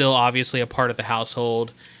 It's still obviously a part of the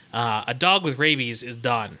household. A dog with rabies is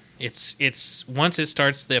done. It's once it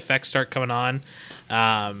starts, the effects start coming on.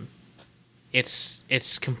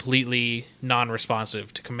 It's completely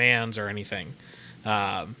non-responsive to commands or anything.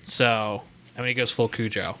 It goes full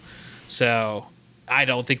Cujo. So I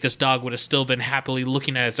don't think this dog would have still been happily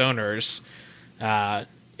looking at its owners at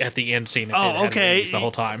the end scene. If it had rabies the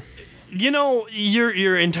whole time.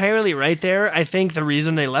 You're entirely right there. I think the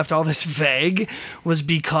reason they left all this vague was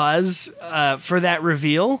because for that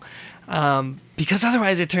reveal, because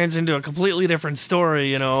otherwise it turns into a completely different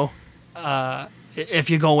story. If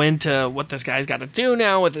you go into what this guy's got to do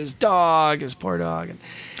now with his dog, his poor dog.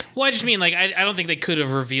 Well, I just mean, I don't think they could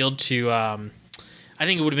have revealed to. I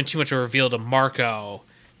think it would have been too much of a reveal to Marco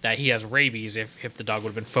that he has rabies if the dog would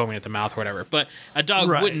have been foaming at the mouth or whatever. But a dog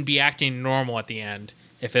wouldn't be acting normal at the end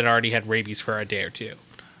if it already had rabies for a day or two.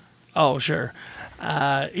 Oh, sure.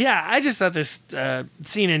 I just thought this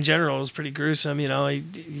scene in general was pretty gruesome.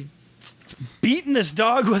 He beating this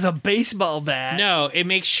dog with a baseball bat. No, it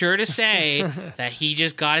makes sure to say that he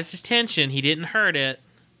just got his attention. He didn't hurt it.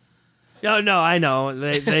 No, I know.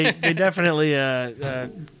 They definitely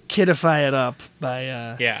kidify it up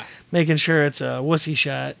by making sure it's a wussy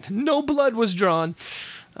shot. No blood was drawn.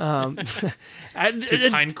 To its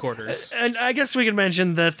hindquarters. And I guess we could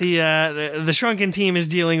mention that the shrunken team is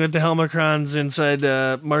dealing with the Helmicrons inside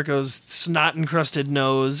Marco's snot-encrusted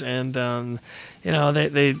nose, and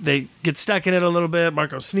they get stuck in it a little bit.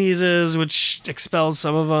 Marco sneezes, which expels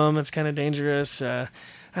some of them. It's kind of dangerous. They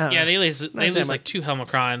lose like 2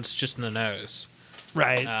 Helmicrons just in the nose.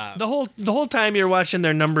 Right. The whole time you're watching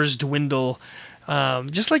their numbers dwindle,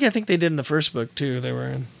 just like I think they did in the first book too.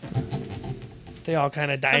 They all kind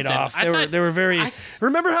of died off. They were very.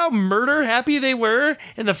 Remember how murder happy they were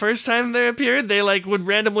in the first time they appeared? They would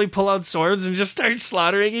randomly pull out swords and just start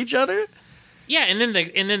slaughtering each other. Yeah, and then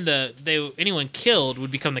anyone killed would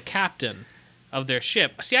become the captain of their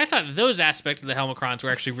ship. See, I thought those aspects of the Helmicrons were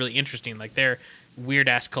actually really interesting, like their weird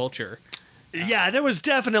ass culture. Yeah, there was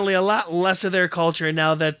definitely a lot less of their culture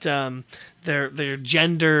now that their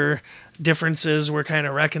gender differences were kind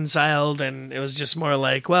of reconciled, and it was just more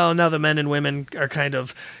like, well, now the men and women are kind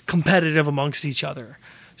of competitive amongst each other.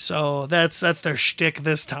 So that's their shtick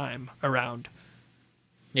this time around.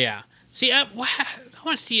 Yeah. See, I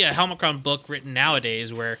want to see a Helmicron book written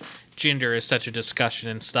nowadays where gender is such a discussion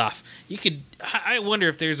and stuff. I wonder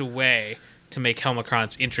if there's a way to make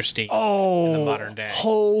Helmicrons interesting in the modern day.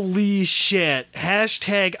 Holy shit.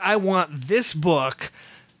 Hashtag I want this book.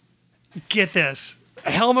 Get this.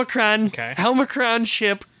 Helmicron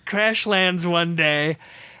ship crash lands one day,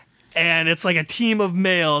 and it's like a team of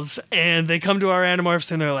males, and they come to our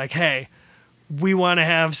Animorphs and they're like, hey, we want to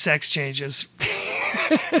have sex changes.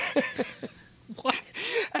 What?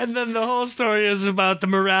 And then the whole story is about the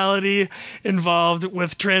morality involved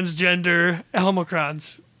with transgender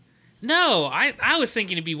Helmicrons. No, I was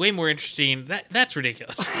thinking it'd be way more interesting. That's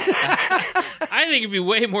ridiculous. I think it'd be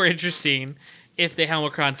way more interesting if the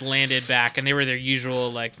Helmicrons landed back and they were their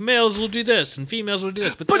usual, like, males will do this and females will do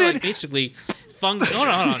this. But they're basically fungus. Hold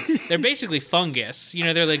on. They're basically fungus. You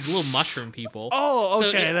know, they're like little mushroom people. Oh,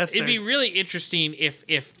 okay. So it'd be really interesting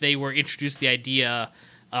if they were introduced the idea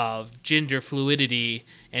of gender fluidity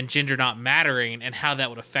and gender not mattering and how that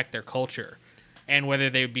would affect their culture. And whether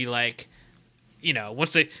they would be like, you know,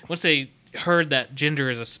 once they heard that gender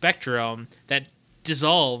is a spectrum, that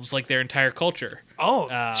dissolves like their entire culture.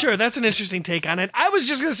 Oh, sure. That's an interesting take on it. I was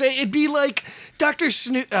just going to say it'd be like Dr.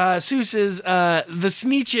 Seuss's The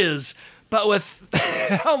Sneetches, but with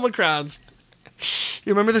Helmicrons.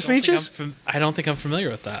 You remember the Sneetches? I don't think I'm familiar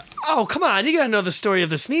with that. Oh, come on. You got to know the story of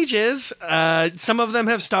the Sneetches. Some of them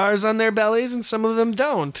have stars on their bellies and some of them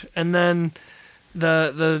don't. And then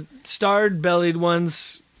the starred-bellied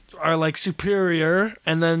ones are like superior,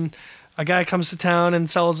 and then a guy comes to town and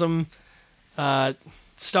sells them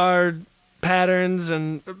starred patterns,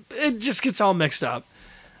 and it just gets all mixed up.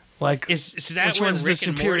 Like, is that which where one's Rick the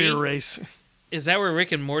superior and Morty, race? Is that where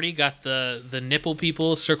Rick and Morty got the nipple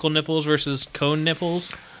people, circle nipples versus cone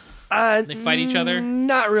nipples? They fight each other?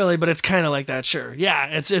 Not really, but it's kind of like that, sure. Yeah,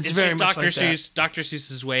 it's very much Dr. like Seuss, that. Dr.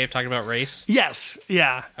 Seuss's way of talking about race? Yes,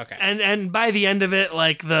 yeah. Okay. And by the end of it,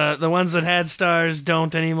 like, the ones that had stars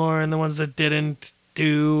don't anymore, and the ones that didn't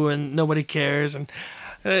do, and nobody cares, and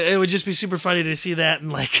it would just be super funny to see that in,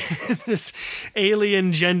 like, this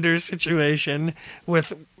alien gender situation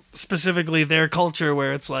with specifically their culture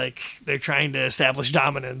where it's like they're trying to establish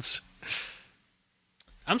dominance.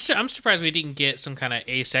 I'm surprised we didn't get some kind of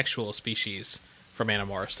asexual species from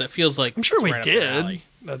Animorphs. That feels like I'm sure we right up their did alley.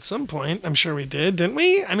 at some point. I'm sure we did, didn't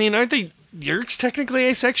we? I mean, aren't the Yeerks technically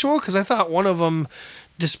asexual? Because I thought one of them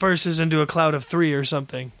disperses into a cloud of 3 or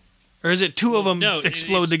something. Or is it two of them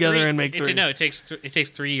explode together and make 3? No, it takes 3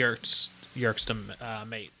 Yeerks to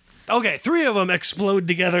mate. Okay, 3 of them explode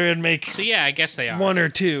together and make. So yeah, I guess they are 1 or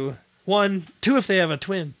 2. 1, 2 if they have a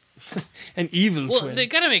twin, an evil twin. Well, they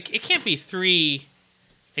gotta make. It can't be 3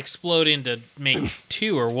 explode into make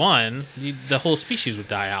 2 or 1. The whole species would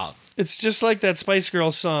die out. It's just like that Spice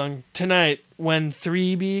Girls song, Tonight, When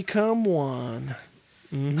 3 Become 1.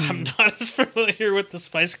 Mm-hmm. I'm not as familiar with the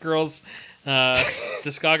Spice Girls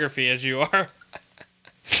discography as you are.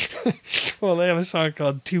 Well, they have a song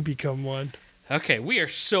called 2 Become 1. Okay, we are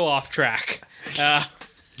so off track.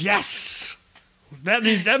 Yes! That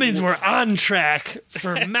means we're on track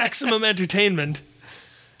for maximum entertainment.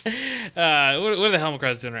 What are the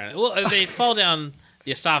Helmicrons doing right now? Well, they fall down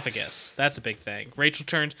the esophagus. That's a big thing. Rachel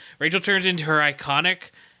turns into her iconic,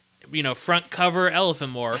 front cover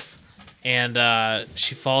elephant morph, and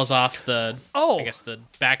she falls off the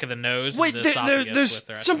back of the nose. Wait, and the esophagus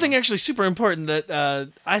there's something actually super important that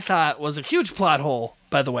I thought was a huge plot hole.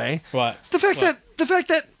 By the way, what the fact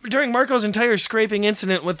that during Marco's entire scraping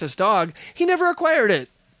incident with this dog, he never acquired it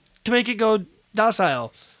to make it go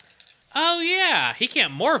docile. Oh, yeah. He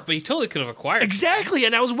can't morph, but he totally could have acquired it. Exactly,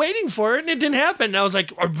 and I was waiting for it, and it didn't happen. And I was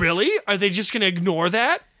like, oh, really? Are they just going to ignore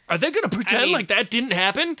that? Are they going to pretend like that didn't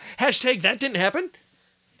happen? Hashtag that didn't happen?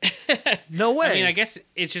 No way. I mean, I guess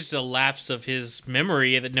it's just a lapse of his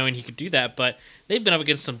memory that knowing he could do that, but they've been up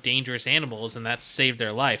against some dangerous animals, and that saved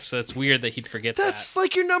their life, so it's weird that he'd forget that. That's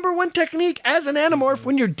like your number one technique as an Animorph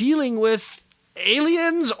when you're dealing with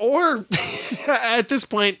aliens or, at this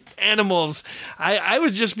point, animals. I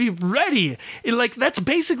would just be ready. That's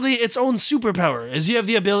basically its own superpower, is you have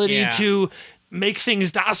the ability to make things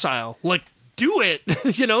docile. Like, do it.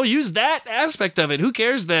 Use that aspect of it. Who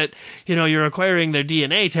cares that, you're acquiring their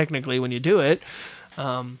DNA technically when you do it.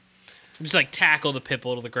 Just like tackle the pit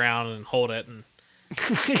bull to the ground and hold it and.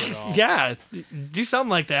 Yeah, do something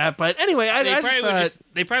like that. But anyway,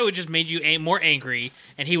 they probably would just made you more angry,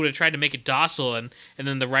 and he would have tried to make it docile, and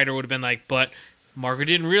then the writer would have been like, "But Margaret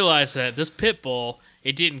didn't realize that this pit bull,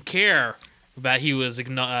 it didn't care about he was,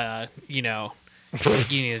 eating its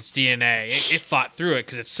DNA. It fought through it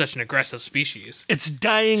because it's such an aggressive species. Its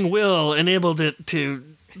dying will enabled it to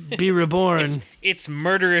be reborn. Its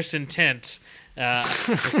murderous intent."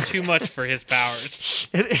 Was too much for his powers.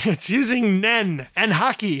 It's using Nen and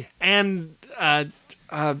Haki and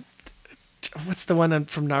what's the one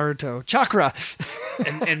from Naruto? Chakra.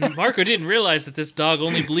 and Marco didn't realize that this dog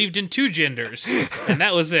only believed in 2 genders, and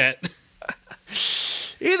that was it.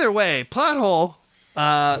 Either way, plot hole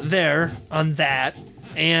there on that.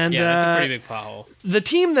 And yeah, that's a pretty big plot hole. The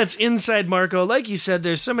team that's inside Marco, like you said,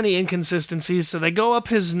 there's so many inconsistencies. So they go up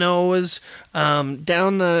his nose, down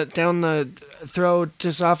the throat,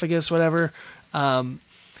 esophagus, whatever. The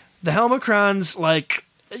Helmicrons, like,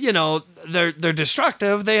 you know, they're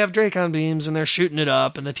destructive. They have Dracon beams and they're shooting it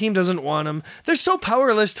up, and the team doesn't want them. They're so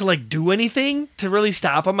powerless to like do anything to really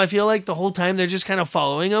stop them. I feel like the whole time they're just kind of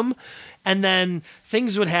following them. And then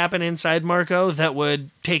things would happen inside Marco that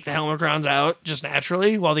would take the Helmicrons out just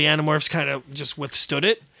naturally, while the Animorphs kind of just withstood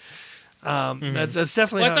it. That's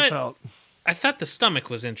definitely how it felt. I thought the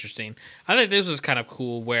stomach was interesting. I think this was kind of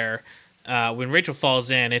cool where when Rachel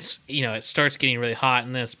falls in, it starts getting really hot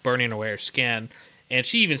and then it's burning away her skin. And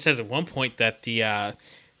she even says at one point that the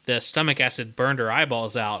stomach acid burned her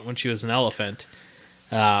eyeballs out when she was an elephant,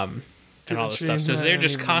 and all this stuff. So they're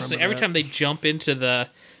just constantly, every time they jump into the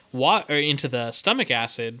into the stomach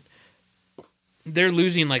acid, they're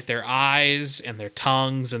losing like their eyes and their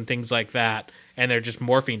tongues and things like that, and they're just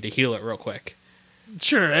morphing to heal it real quick.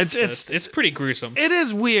 Sure, it's pretty gruesome. It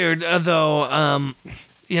is weird though.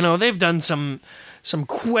 They've done some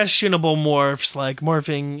questionable morphs, like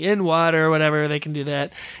morphing in water or whatever. They can do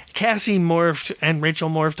that. Cassie morphed and Rachel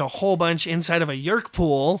morphed a whole bunch inside of a yerk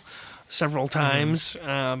pool several times.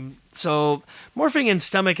 So morphing in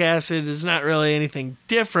stomach acid is not really anything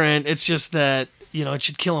different. It's just that, it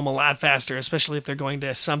should kill them a lot faster, especially if they're going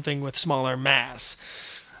to something with smaller mass.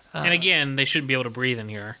 And again, they shouldn't be able to breathe in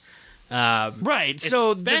here. Right.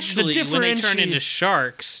 So especially when they turn into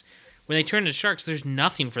sharks. When they turn into sharks, there's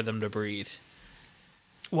nothing for them to breathe.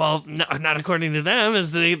 Well, not according to them,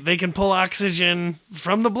 is they can pull oxygen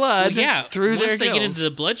from the blood through their gills. Once they get into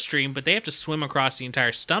the bloodstream, but they have to swim across the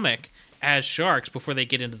entire stomach as sharks before they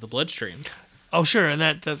get into the bloodstream. Oh, sure, and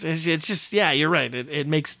it's just, you're right. It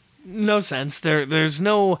makes no sense. There's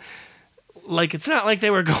no, like, it's not like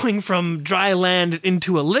they were going from dry land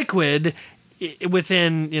into a liquid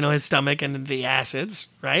within, his stomach and the acids,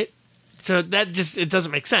 right? So that just, it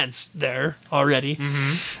doesn't make sense there already.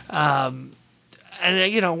 Mm-hmm.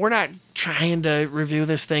 And, we're not trying to review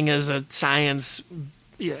this thing as a science,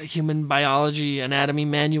 human biology, anatomy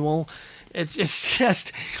manual. It's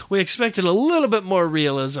just, we expected a little bit more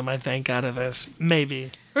realism, I think, out of this.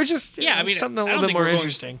 Maybe. Or just something a little bit more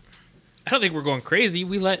interesting. I don't think we're going crazy.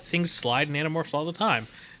 We let things slide in Animorphs all the time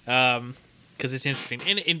because it's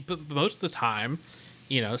interesting. But most of the time,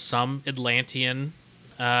 some Atlantean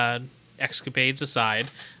escapades aside,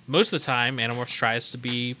 most of the time Animorphs tries to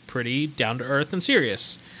be pretty down-to-earth and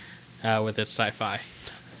serious with its sci-fi.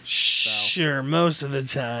 Sure, most of the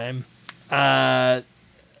time.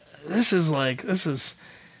 This is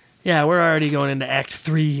we're already going into Act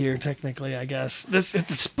 3 here, technically, I guess.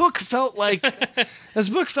 This book felt like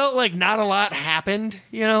not a lot happened,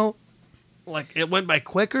 like it went by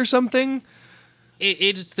quick or something.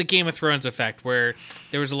 It's the Game of Thrones effect, where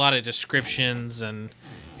there was a lot of descriptions and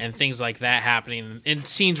things like that happening, and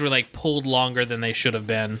scenes were like pulled longer than they should have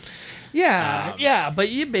been. But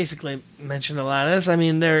you basically mentioned a lot of this. I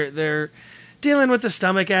mean, they're dealing with the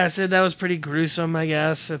stomach acid. That was pretty gruesome, I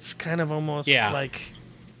guess. It's kind of almost like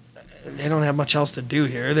they don't have much else to do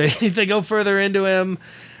here. They go further into him,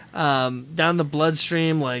 down the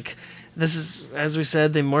bloodstream. Like, this is, as we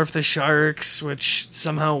said, they morph the sharks, which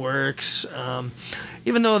somehow works.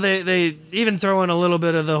 Even though they even throw in a little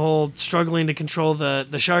bit of the whole struggling to control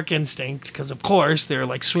the shark instinct, because of course they're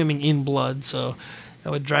like swimming in blood, so that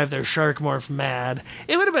would drive their shark morph mad.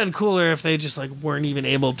 It would have been cooler if they just like weren't even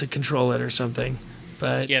able to control it or something.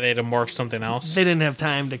 But they had to morph something else. They didn't have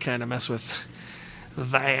time to kind of mess with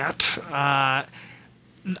that.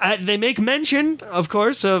 They make mention, of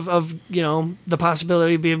course, of the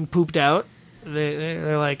possibility of being pooped out.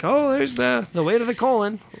 They're like, oh, there's the weight of the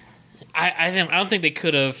colon. I don't think they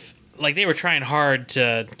could have, like, they were trying hard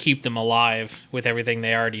to keep them alive with everything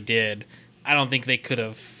they already did. I don't think they could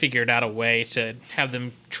have figured out a way to have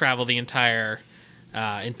them travel the entire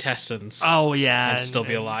intestines. Oh yeah, and still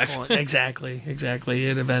be alive. Exactly.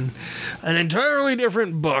 It'd have been an entirely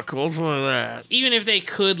different book. We'll say that. Even if they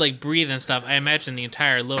could like breathe and stuff, I imagine the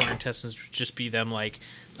entire lower intestines would just be them like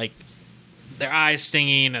their eyes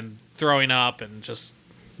stinging and throwing up and just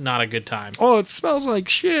not a good time. Oh, it smells like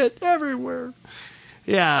shit everywhere.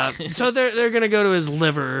 Yeah, so they're gonna go to his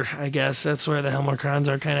liver. I guess that's where the Helmicrons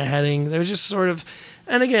are kind of heading. They're just sort of.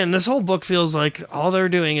 And again, this whole book feels like all they're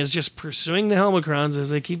doing is just pursuing the Helmicrons as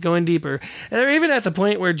they keep going deeper. And they're even at the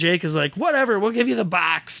point where Jake is like, whatever, we'll give you the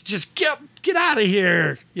box. Just get out of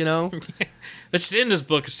here, you know? Let's just end this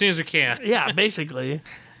book as soon as we can. Yeah, basically.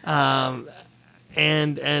 And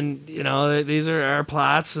you know, these are our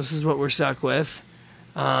plots. This is what we're stuck with.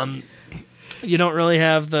 You don't really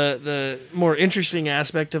have the more interesting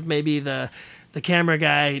aspect of maybe the camera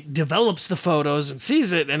guy develops the photos and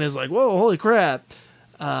sees it and is like, whoa, holy crap.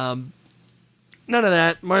 None of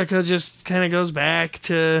that. Marco just kind of goes back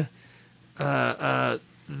to the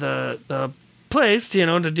place,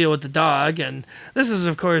 to deal with the dog. And this is,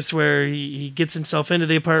 of course, where he gets himself into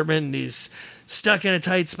the apartment and he's stuck in a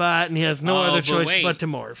tight spot and he has no other choice but to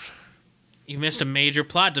morph. You missed a major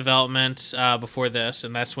plot development before this,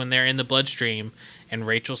 and that's when they're in the bloodstream and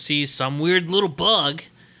Rachel sees some weird little bug,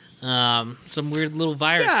 some weird little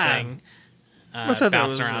virus thing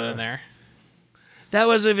bouncing around in there. That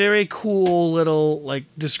was a very cool little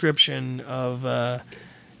description of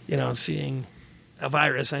seeing a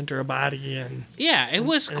virus enter a body and it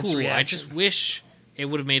was cool. I just wish it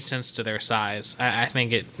would have made sense to their size. I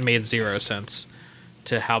think it made zero sense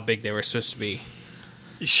to how big they were supposed to be.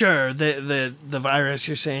 Sure, the virus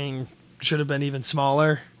you're saying should have been even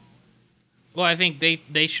smaller. Well, I think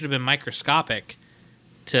they should have been microscopic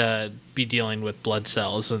to be dealing with blood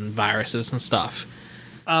cells and viruses and stuff.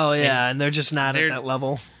 Oh, yeah, and they're just not at that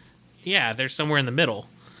level. Yeah, they're somewhere in the middle.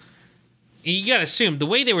 You gotta assume, the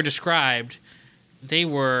way they were described, they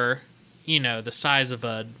were, the size of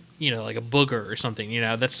a, like a booger or something.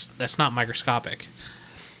 That's not microscopic.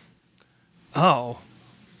 Oh.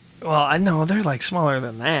 Well, I know, they're, smaller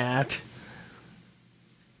than that.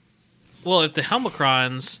 Well, if the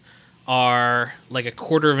Helmicrons are, a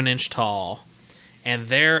quarter of an inch tall, and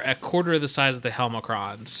they're a quarter of the size of the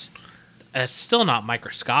Helmicrons, it's still not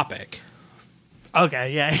microscopic.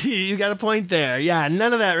 Okay, yeah, you got a point there. Yeah,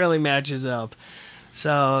 none of that really matches up.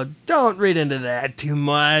 So don't read into that too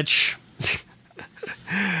much.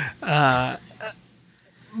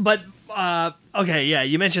 Okay, yeah,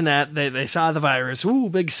 you mentioned that. They saw the virus. Ooh,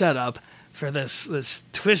 big setup for this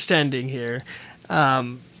twist ending here.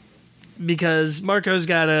 Because Marco's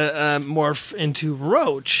got to morph into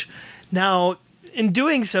Roach. Now, in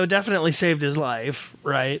doing so, definitely saved his life,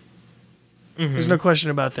 right? Mm-hmm. There's no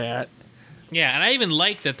question about that. Yeah, and I even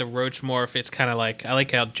like that the Roach morph, it's kind of I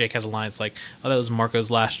like how Jake has a line, it's that was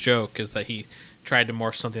Marco's last joke, is that he tried to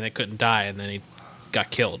morph something that couldn't die, and then he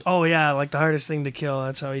got killed. Oh, yeah, the hardest thing to kill,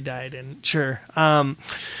 that's how he died, and sure.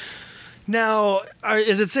 Now,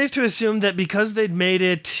 is it safe to assume that because they'd made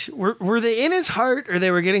it, were they in his heart, or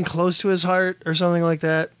they were getting close to his heart, or something like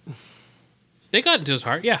that? They got into his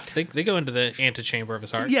heart, yeah. They go into the antechamber of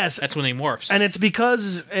his heart. Yes. That's when he morphs. And it's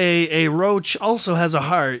because a roach also has a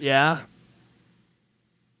heart, yeah?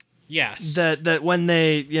 Yes. That when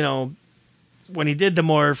they, when he did the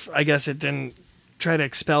morph, I guess it didn't try to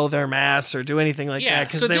expel their mass or do anything like that,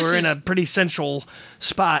 because they were in a pretty central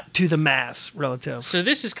spot to the mass relative. So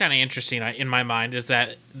this is kind of interesting in my mind, is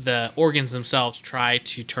that the organs themselves try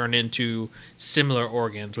to turn into similar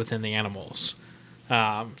organs within the animals.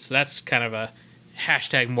 So that's kind of a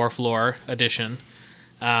hashtag morph lore addition.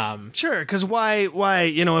 Sure, because why,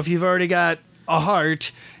 if you've already got a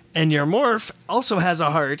heart and your morph also has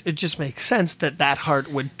a heart, it just makes sense that heart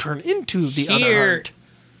would turn into the other heart.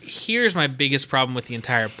 Here's my biggest problem with the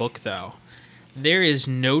entire book, though. There is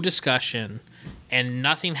no discussion and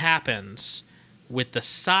nothing happens with the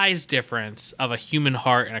size difference of a human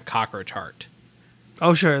heart and a cockroach heart.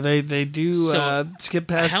 Oh, sure. They do skip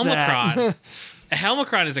past that. A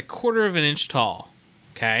Helmicron is a quarter of an inch tall.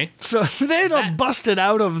 Okay? So they'd have busted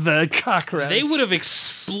out of the cockroach. They would have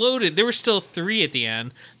exploded. There were still 3 at the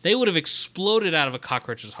end. They would have exploded out of a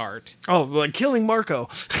cockroach's heart. Oh, killing Marco.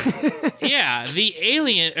 Yeah, the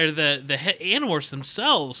alien, or the Animorphs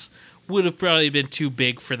themselves would have probably been too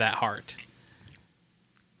big for that heart.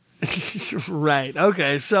 Right,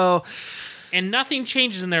 okay, so... And nothing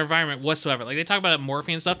changes in their environment whatsoever. They talk about it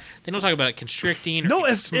morphing and stuff. They don't talk about it constricting. Or no,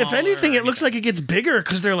 if anything, it looks like it gets bigger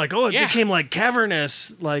because they're it became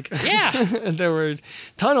cavernous. Yeah, and there were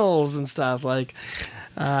tunnels and stuff.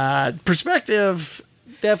 Perspective,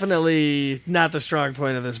 definitely not the strong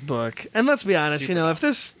point of this book. And let's be honest, if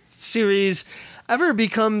this series, ever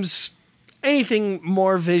becomes anything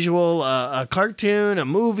more visual, a cartoon, a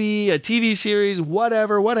movie, a TV series,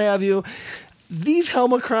 whatever, what have you, these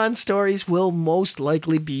Helmacron stories will most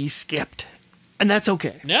likely be skipped. And that's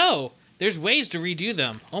okay. No, there's ways to redo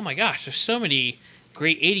them. Oh my gosh, there's so many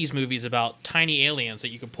great 80s movies about tiny aliens that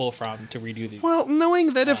you can pull from to redo these. Well,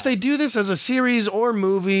 knowing that if they do this as a series or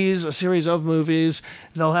movies, a series of movies,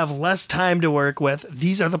 they'll have less time to work with.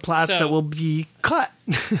 These are the plots that will be cut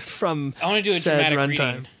from I want to do a said dramatic runtime.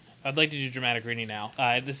 reading. I'd like to do dramatic reading now.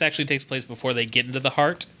 This actually takes place before they get into the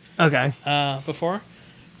heart. Okay. But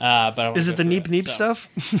I don't Is it the wanna go neep through it, stuff?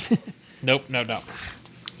 Nope, no.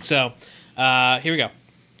 So, here we go.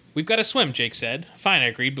 We've got to swim, Jake said. Fine, I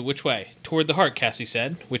agreed, but which way? Toward the heart, Cassie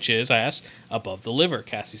said. Which is, I asked. Above the liver,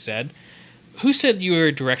 Cassie said. Who said you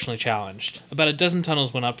were directionally challenged? About a dozen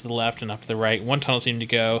tunnels went up to the left and up to the right. One tunnel seemed to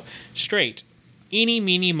go straight. Eeny,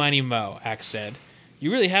 meeny, miny, mo, Axe said.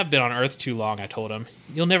 You really have been on Earth too long, I told him.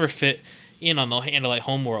 You'll never fit in on the Andalite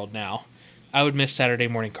homeworld now. I would miss Saturday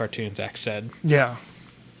morning cartoons, Axe said. Yeah.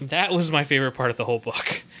 That was my favorite part of the whole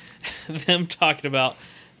book. Them talking about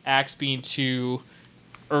Axe being too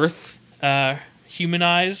Earth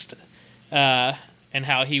humanized, and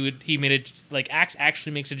how he made it like Axe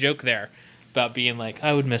actually makes a joke there about being like,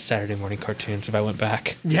 I would miss Saturday morning cartoons if I went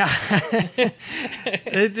back. Yeah.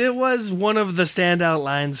 it was one of the standout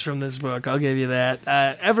lines from this book, I'll give you that.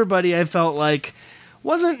 Everybody, I felt like,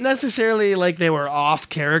 wasn't necessarily like they were off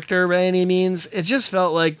character by any means. It just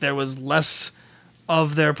felt like there was less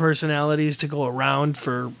of their personalities to go around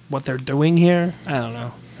for what they're doing here. I don't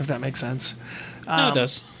know if that makes sense. No, it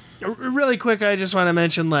does. Really quick, I just want to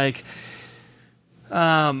mention, like,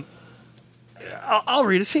 I'll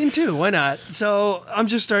read a scene too. Why not? So I'm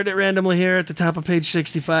just starting it randomly here at the top of page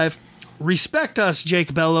 65. Respect us,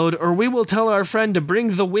 Jake bellowed, or we will tell our friend to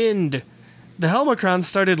bring the wind. The Helmacrons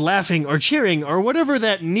started laughing or cheering or whatever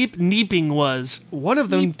that neeping was. One of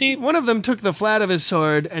them took the flat of his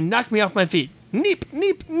sword and knocked me off my feet. Neep,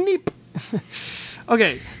 neep, neep.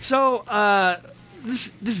 Okay, so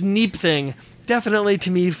this neep thing definitely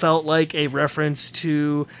to me felt like a reference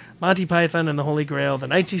to Monty Python and the Holy Grail, The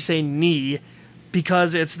Nights You Say Knee,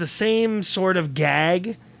 because it's the same sort of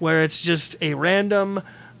gag where it's just a random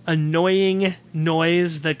annoying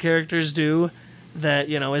noise that characters do that,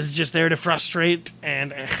 you know, is just there to frustrate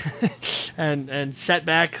and and set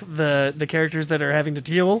back the characters that are having to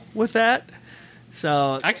deal with that.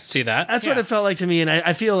 So I can see that. That's what it felt like to me, and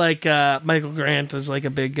I feel like Michael Grant is like a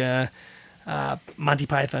big Monty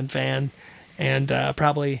Python fan, and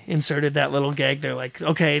probably inserted that little gag there, like,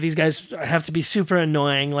 okay, these guys have to be super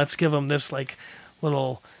annoying. Let's give them this like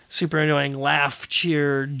little super annoying laugh,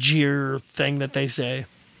 cheer, jeer thing that they say.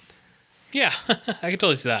 Yeah, I can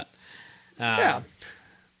totally see that. Yeah.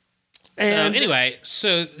 And anyway,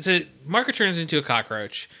 so Marco turns into a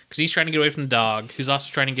cockroach because he's trying to get away from the dog, who's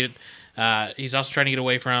also trying to get. He's also trying to get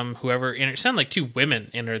away from whoever. It sounded like two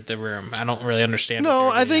women entered the room. I don't really understand. No,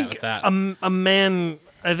 what I they're think that. a man.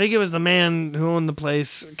 I think it was the man who owned the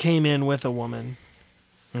place came in with a woman.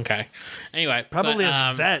 Okay. Anyway, Probably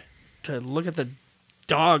as vet to look at the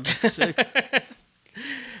dog. That's sick.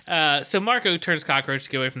 So Marco turns cockroach to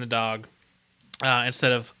get away from the dog,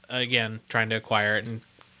 instead of again trying to acquire it and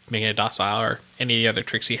making it docile or any of the other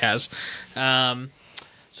tricks he has.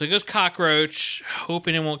 So he goes cockroach,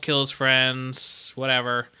 hoping it won't kill his friends,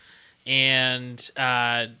 whatever. And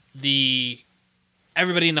everybody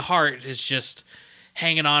in the heart is just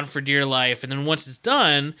hanging on for dear life. And then once it's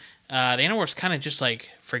done, the Animorphs kind of just like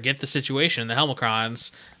forget the situation. The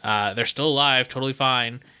Helmacrons, they're still alive, totally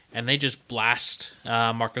fine, and they just blast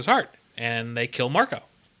Marco's heart and they kill Marco.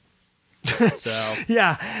 So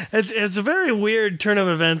Yeah, it's a very weird turn of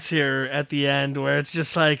events here at the end where it's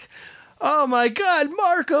just like, oh my god,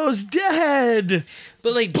 Marco's dead.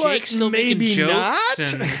 But like Jake's still making jokes,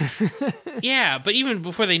 not? and yeah. But even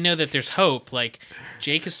before they know that there's hope, like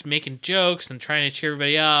Jake is making jokes and trying to cheer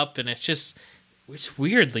everybody up, and it's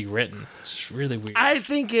weirdly written. It's just really weird. I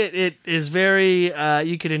think it is very.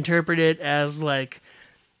 You could interpret it as like,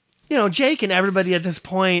 you know, Jake and everybody at this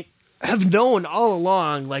point have known all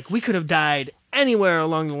along, like, we could have died anywhere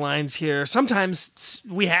along the lines here. Sometimes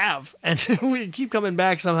we have, and we keep coming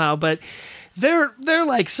back somehow, but they're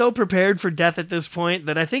like so prepared for death at this point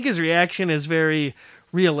that I think his reaction is very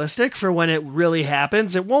realistic for when it really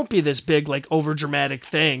happens. It won't be this big, like, over dramatic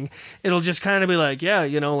thing. It'll just kind of be like, yeah,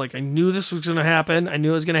 you know, like, I knew this was going to happen. I knew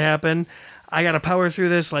it was going to happen. I got to power through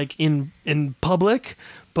this, like, in public.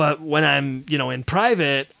 But when I'm, you know, in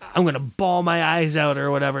private, I'm going to bawl my eyes out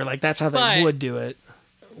or whatever. Like, that's how they would do it.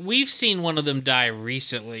 We've seen one of them die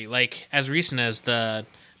recently, like as recent as the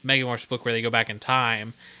Megamorphs book where they go back in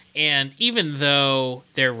time, And even though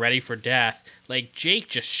they're ready for death, like, Jake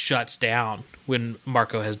just shuts down when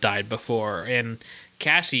Marco has died before, and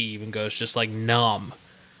Cassie even goes just, like, numb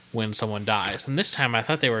when someone dies. And this time I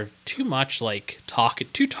thought they were too much, like,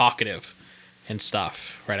 too talkative and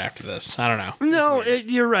stuff right after this. I don't know. No,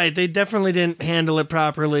 you're right. They definitely didn't handle it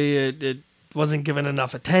properly. It wasn't given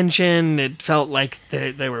enough attention. It felt like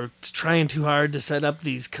they were trying too hard to set up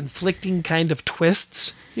these conflicting kind of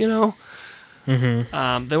twists, you know?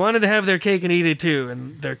 Mm-hmm. They wanted to have their cake and eat it too,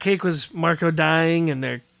 and their cake was Marco dying, and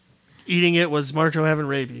their eating it was Marco having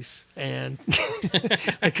rabies, and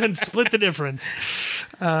I couldn't split the difference.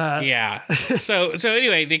 Yeah. So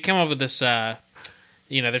anyway, they come up with this. They're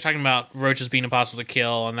talking about roaches being impossible to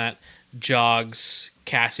kill, and that jogs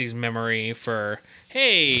Cassie's memory for,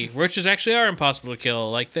 hey, roaches actually are impossible to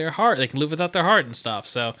kill. Like, their heart, they can live without their heart and stuff.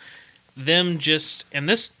 So them just, and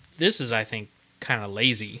this is, I think, kind of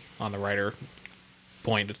lazy on the writer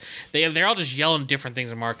point. They're all just yelling different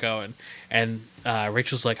things at Marco, and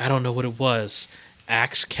Rachel's like, I don't know what it was.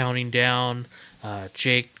 Axe counting down,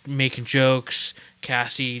 Jake making jokes,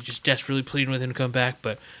 Cassie just desperately pleading with him to come back,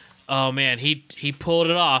 but oh man, he pulled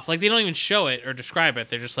it off. Like, they don't even show it or describe it.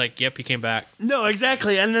 They're just like, yep, he came back. No,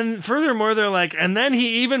 exactly. And then furthermore, they're like, and then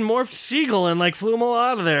he even morphed Siegel and like flew him all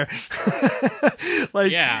out of there.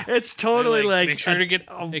 Like, yeah, it's totally like make sure to get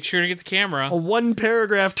the camera. A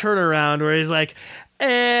 1-paragraph turnaround where he's like,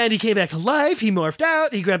 and he came back to life, he morphed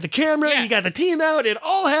out, he grabbed the camera, he got the team out. It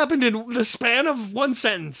all happened in the span of one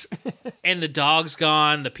sentence. And the dog's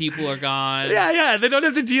gone, the people are gone. Yeah, they don't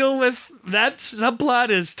have to deal with that subplot.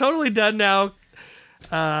 Is totally done now.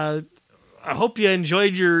 I hope you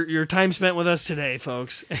enjoyed your time spent with us today,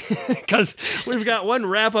 folks, because we've got one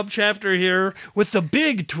wrap-up chapter here with the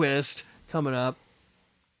big twist coming up.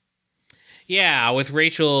 Yeah, with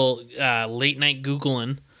Rachel late night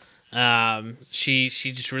Googling. She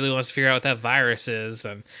just really wants to figure out what that virus is,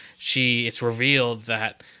 and it's revealed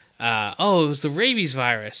that it was the rabies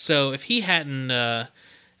virus. So if he hadn't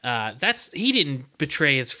he didn't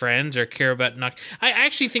betray his friends or care about I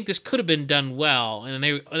actually think this could have been done well, and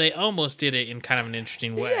they almost did it in kind of an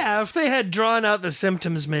interesting way. Yeah, if they had drawn out the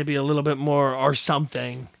symptoms maybe a little bit more or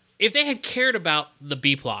something. If they had cared about the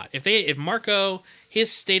B plot, if Marco,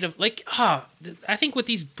 his state of I think what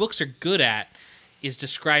these books are good at is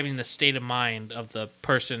describing the state of mind of the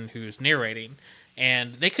person who's narrating.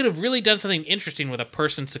 And they could have really done something interesting with a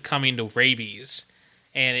person succumbing to rabies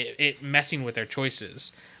and it messing with their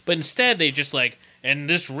choices. But instead, they just and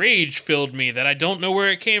this rage filled me that I don't know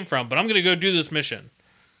where it came from, but I'm going to go do this mission.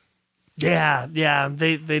 Yeah,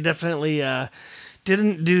 they definitely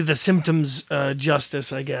didn't do the symptoms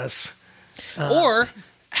justice, I guess. Or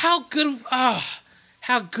how good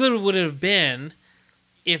would it have been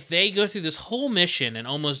if they go through this whole mission and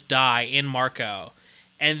almost die in Marco,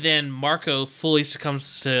 and then Marco fully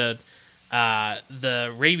succumbs to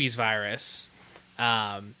the rabies virus,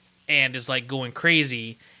 and is going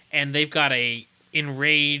crazy, and they've got a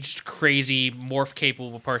enraged, crazy,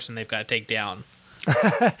 morph-capable person they've got to take down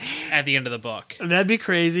at the end of the book. That'd be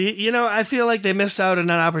crazy. I feel like they missed out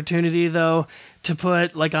on an opportunity, though, to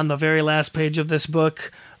put, on the very last page of this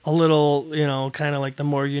book, a little, kind of like the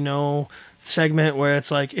more you know segment where it's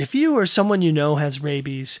like, if you or someone you know has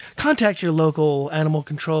rabies, contact your local animal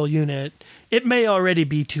control unit. It may already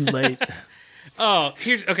be too late.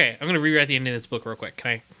 Okay. I'm going to rewrite the end of this book real quick.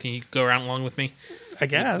 Can you go around along with me? I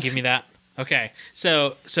guess. Give me that. Okay.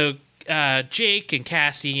 So Jake and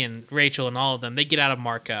Cassie and Rachel and all of them, they get out of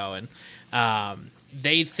Marco, and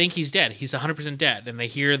they think he's dead. He's 100% dead. And they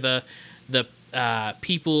hear the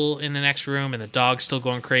people in the next room, and the dog's still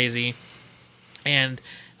going crazy. And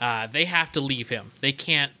they have to leave him. They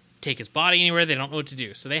can't take his body anywhere. They don't know what to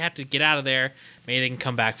do. So they have to get out of there. Maybe they can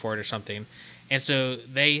come back for it or something. And so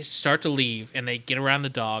they start to leave, and they get around the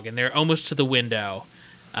dog, and they're almost to the window,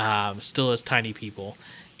 still as tiny people.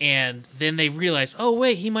 And then they realize, oh,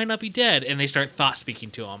 wait, he might not be dead. And they start thought speaking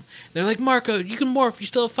to him. They're like, Marco, you can morph. You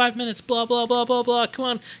still have 5 minutes. Blah, blah, blah, blah, blah. Come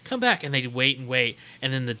on, come back. And they wait and wait.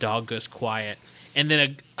 And then the dog goes quiet. And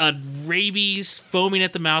then a rabies, foaming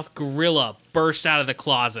at the mouth gorilla bursts out of the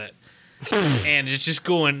closet. And it's just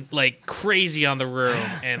going crazy on the room.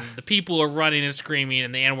 And the people are running and screaming.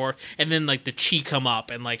 And the animal, and then the chi come up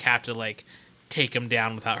and have to take him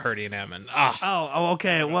down without hurting him. And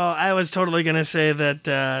okay. Well, I was totally gonna say that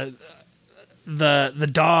the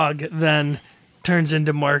dog then turns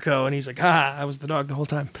into Marco, and he's like, I was the dog the whole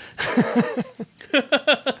time.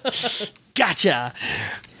 Gotcha.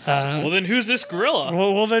 Well, then who's this gorilla?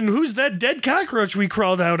 Well, then who's that dead cockroach we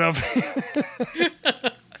crawled out of?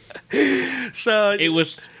 So it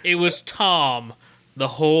was Tom, the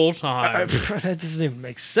whole time. That doesn't even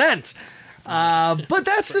make sense. But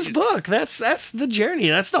that's this book. That's the journey.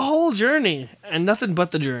 That's the whole journey, and nothing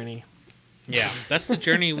but the journey. Yeah, that's the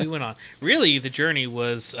journey we went on. Really, the journey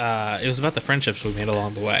was it was about the friendships we made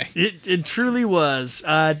along the way. It truly was.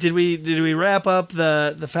 Did we wrap up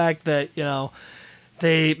the fact that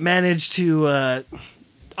they managed to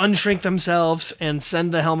unshrink themselves and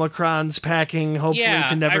send the Helmacrons packing, hopefully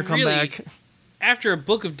to never come back? After a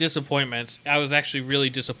book of disappointments, I was actually really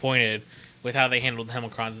disappointed with how they handled the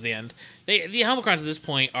Helmacrons at the end. The Helmacrons at this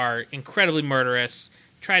point are incredibly murderous,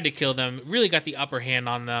 tried to kill them, really got the upper hand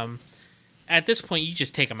on them. At this point, you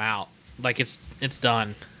just take them out. Like, it's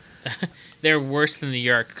done. They're worse than the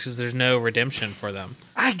Yeerk because there's no redemption for them.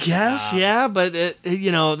 I guess, yeah, but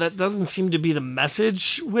that doesn't seem to be the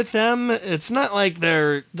message with them. It's not like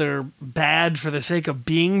they're bad for the sake of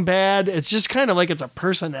being bad. It's just kind of like it's a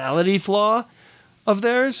personality flaw of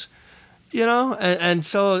theirs, and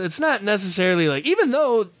so it's not necessarily like, even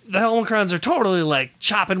though the Helmacrons are totally like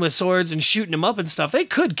chopping with swords and shooting them up and stuff, they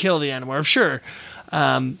could kill the Animorph, sure.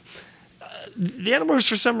 The Animorphs,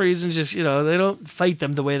 for some reason, just they don't fight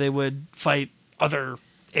them the way they would fight other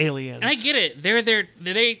aliens. And I get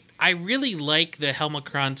it. I really like the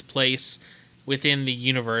Helmacrons' place within the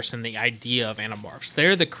universe and the idea of Animorphs.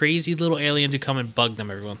 They're the crazy little aliens who come and bug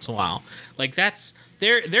them every once in a while. Like they're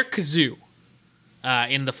Kazoo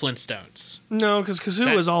in the Flintstones. No, because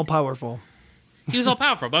Kazoo was all powerful. He was all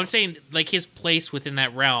powerful, but I'm saying like his place within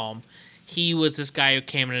that realm. He was this guy who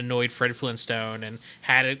came and annoyed Fred Flintstone and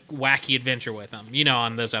had a wacky adventure with him,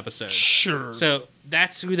 on those episodes. Sure. So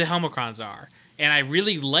that's who the Helmacrons are. And I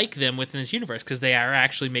really like them within this universe because they are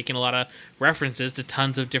actually making a lot of references to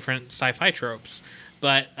tons of different sci-fi tropes.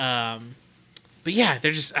 But yeah,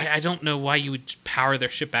 they're just, I don't know why you would just power their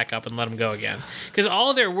ship back up and let them go again. Because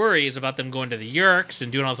all their worry is about them going to the Yeerks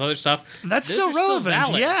and doing all this other stuff. That's still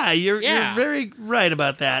relevant. Yeah, you're very right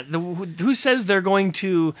about that. Who says they're going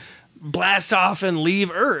to blast off and leave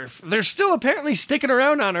Earth? They're still apparently sticking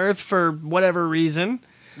around on Earth for whatever reason.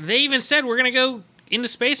 They even said we're going to go into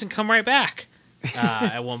space and come right back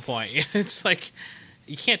at one point. It's like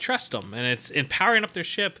you can't trust them, and it's powering up their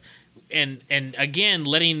ship and again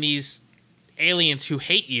letting these aliens who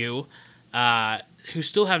hate you, who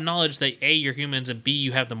still have knowledge that A, you're humans, and B,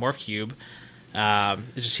 you have the morph cube.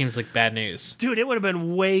 It just seems like bad news. Dude, it would have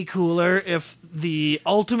been way cooler if the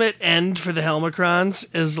ultimate end for the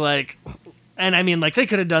Helmacrons is like, and I mean, like, they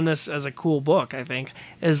could have done this as a cool book, I think,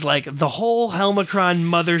 is like the whole Helmacron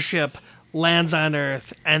mothership lands on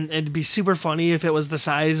Earth, and it'd be super funny if it was the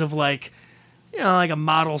size of like, like a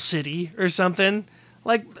model city or something.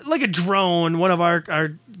 Like a drone, one of our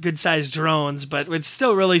good-sized drones, but it's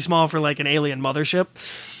still really small for like an alien mothership.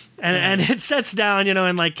 And it sets down,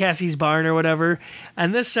 in like Cassie's barn or whatever.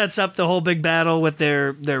 And this sets up the whole big battle with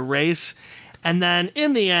their race. And then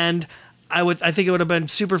in the end, I think it would have been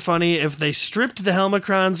super funny if they stripped the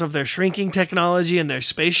Helmacrons of their shrinking technology and their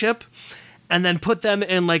spaceship, and then put them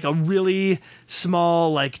in like a really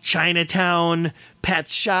small like Chinatown pet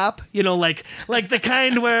shop, like the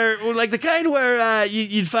kind where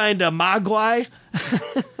you'd find a Mogwai.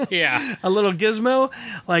 Yeah, a little gizmo,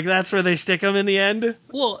 like that's where they stick them in the end.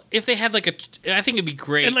 Well, if they had I think it'd be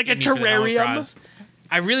great in like a terrarium.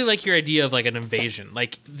 I really like your idea of like an invasion,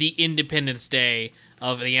 like the Independence Day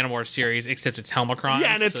of the Animorphs series, except it's Helmacrons.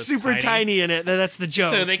 Yeah, and it's super tiny in it. That's the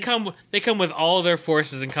joke. So they come with all their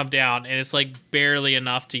forces and come down, and it's like barely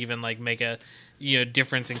enough to even like make a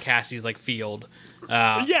difference in Cassie's like field.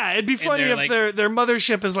 Yeah, it'd be funny if like, their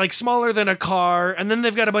mothership is like smaller than a car, and then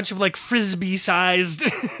they've got a bunch of like frisbee-sized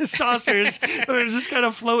saucers that are just kind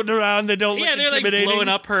of floating around. They don't look intimidating. They're like blowing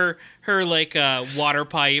up her like water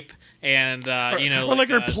pipe, and or like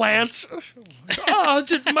her plants.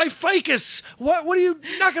 My ficus! What are you?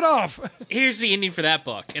 Knock it off! Here's the ending for that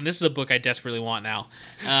book, and this is a book I desperately want now.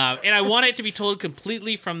 And I want it to be told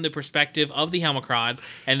completely from the perspective of the Helmacrons,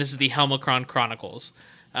 and this is the Helmacron Chronicles.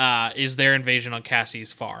 Is their invasion on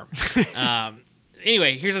Cassie's farm.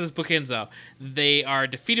 Anyway, here's how this book ends, though. They are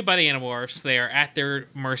defeated by the Animorphs. They are at their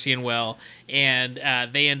mercy and will, and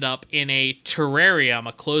they end up in a terrarium,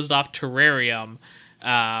 a closed-off terrarium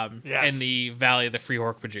in the Valley of the Free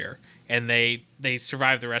Hork-Bajir. And they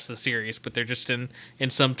survive the rest of the series, but they're just in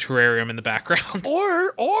some terrarium in the background.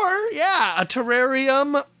 Or a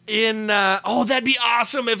terrarium in... that'd be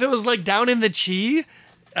awesome if it was like down in the Chi.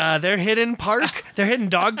 Their hidden park, their hidden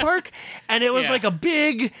dog park, and it was like a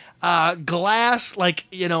big glass, like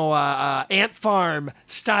ant farm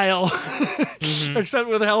style, except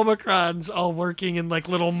with Helmacrons all working in like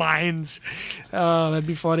little mines. That'd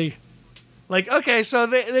be funny. Like, okay, so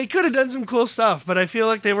they could have done some cool stuff, but I feel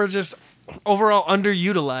like they were just overall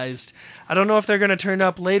underutilized. I don't know if they're going to turn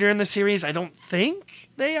up later in the series. I don't think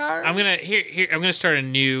they are. I'm gonna start a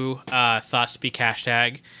new Thoughtspeak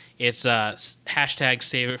hashtag. It's hashtag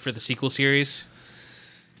save it for the sequel series.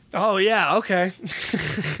 Oh yeah, okay.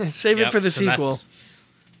 Save it for the sequel.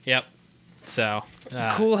 Yep. So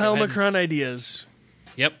cool Helmicron ideas.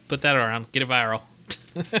 Yep, put that around. Get it viral.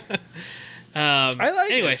 I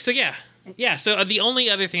like anyway, it. so yeah. So the only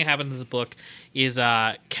other thing that happens in this book is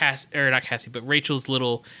not Cassie, but Rachel's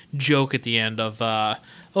little joke at the end of,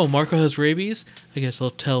 "Oh, Marco has rabies. I guess I'll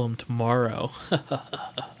tell him tomorrow."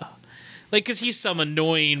 Like, because he's some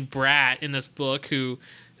annoying brat in this book who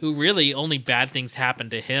really only bad things happened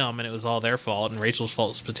to him, and it was all their fault, and Rachel's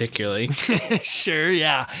fault particularly. Sure,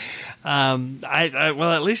 yeah.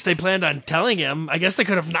 Well, at least they planned on telling him. I guess they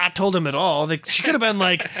could have not told him at all. She could have been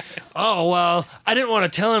like, "Oh, well, I didn't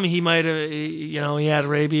want to tell him he might have, he had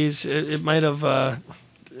rabies. It might have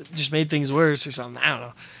just made things worse or something. I don't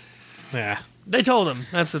know." Yeah. They told him.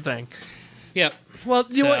 That's the thing. Yep. Well,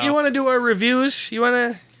 you want to do our reviews? You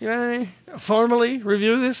want to formally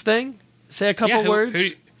review this thing? Say a couple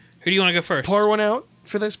words. Who do you want to go first? Pour one out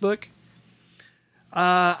for this book.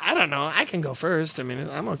 I don't know. I can go first. I mean,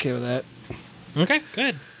 I'm okay with that. Okay,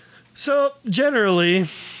 good. So, generally,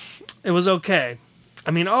 it was okay.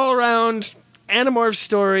 I mean, all around, Animorphs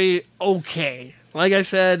story, okay. Like I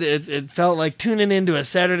said, it felt like tuning into a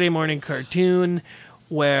Saturday morning cartoon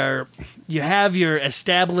where you have your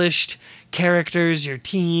established characters, your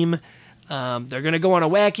team. They're going to go on a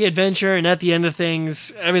wacky adventure, and at the end of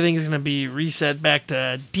things, everything's going to be reset back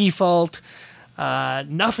to default.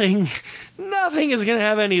 Nothing is going to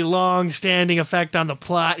have any long-standing effect on the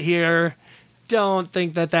plot here. Don't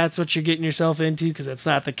think that that's what you're getting yourself into, because that's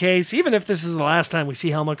not the case. Even if this is the last time we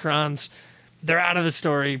see Helmicrons, they're out of the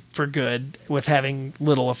story for good with having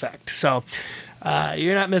little effect. So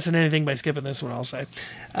you're not missing anything by skipping this one, I'll say.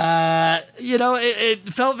 It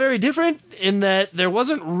felt very different in that there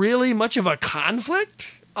wasn't really much of a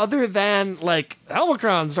conflict other than, like,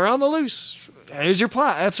 Helmicrons are on the loose. Here's your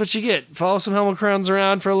plot. That's what you get. Follow some Helmicrons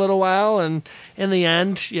around for a little while, and in the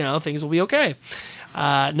end, things will be okay.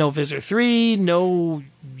 No Visor 3, no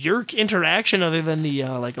Yerk interaction other than the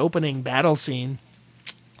opening battle scene.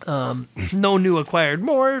 No new acquired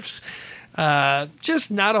morphs. Just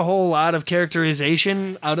not a whole lot of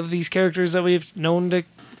characterization out of these characters that we've known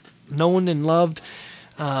and loved.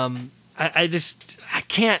 I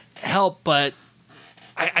can't help but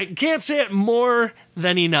I can't say it more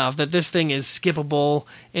than enough that this thing is skippable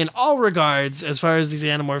in all regards as far as these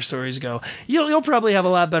Animorph stories go. You'll probably have a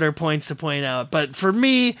lot better points to point out, but for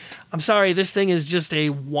me, I'm sorry, this thing is just a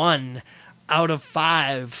 1 out of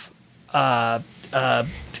 5. I can't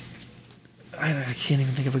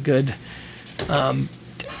even think of a good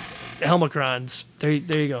Helmicrons. There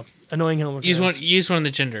you go. Annoying Helmicrons. Use one of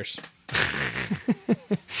the genders.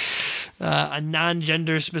 A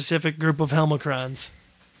non-gender specific group of Helmicrons.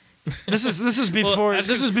 This is before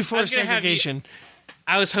segregation.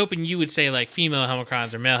 I was hoping you would say like female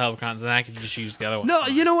Helmicrons or male Helmicrons, and I could just use the other one. No,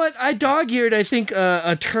 you know what? I dog-eared, I think,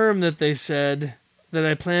 a term that they said that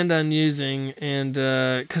I planned on using, and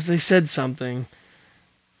because they said something.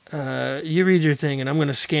 You read your thing, and I'm going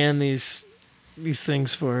to scan these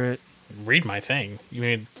things for it. Read my thing. You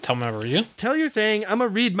mean tell me about you? Tell your thing. I'm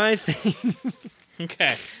going to read my thing.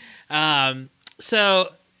 Okay. So,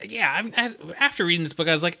 yeah, after reading this book,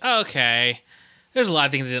 I was like, okay, there's a lot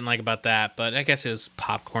of things I didn't like about that, but I guess it was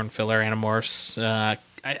popcorn filler Animorphs.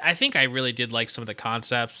 I think I really did like some of the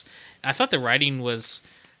concepts. I thought the writing was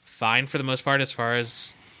fine for the most part as far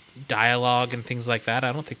as dialogue and things like that.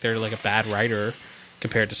 I don't think they're like a bad writer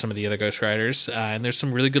compared to some of the other ghostwriters. And there's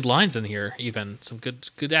some really good lines in here, even some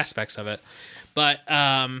good aspects of it. But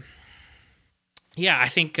yeah, I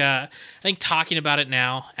think talking about it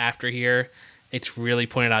now after here, it's really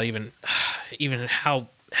pointed out even how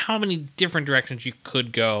many different directions you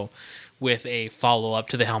could go with a follow-up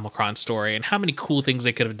to the Helmicron story and how many cool things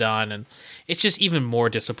they could have done, and it's just even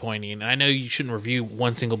more disappointing. And I know you shouldn't review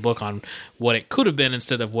one single book on what it could have been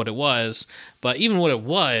instead of what it was, but even what it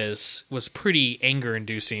was pretty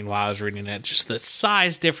anger-inducing while I was reading it. Just the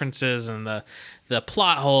size differences and the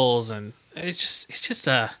plot holes, and it's just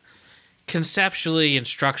conceptually and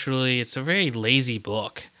structurally, it's a very lazy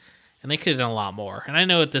book, and they could have done a lot more. And I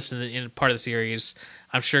know at this in part of the series,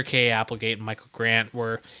 I'm sure Kay Applegate and Michael Grant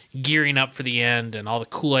were gearing up for the end and all the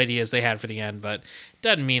cool ideas they had for the end, but it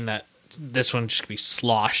doesn't mean that this one just could be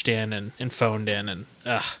sloshed in and phoned in, and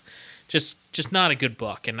just not a good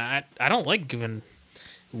book. And I don't like giving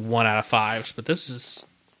 1 out of 5s, but this is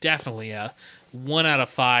definitely a 1 out of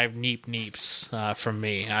 5 neeps from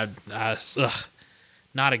me.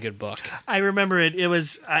 Not a good book. I remember it. It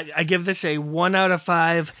was, I give this a 1 out of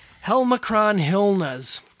 5 Helmacron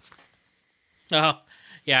Hilnas. Oh,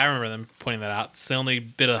 yeah, I remember them pointing that out. It's the only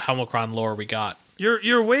bit of Helmacron lore we got.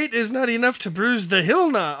 Your weight is not enough to bruise the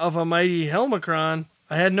Hilna of a mighty Helmacron.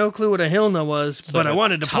 I had no clue what a Hilna was, but I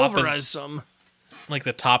wanted to pulverize some. Like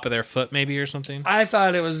the top of their foot, maybe, or something? I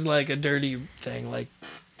thought it was like a dirty thing, like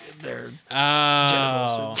their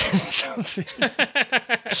genitals or something.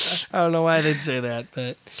 I don't know why they'd say that,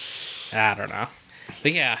 but I don't know.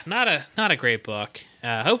 But yeah, not a great book.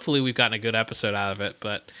 Hopefully we've gotten a good episode out of it,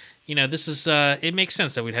 but this is it makes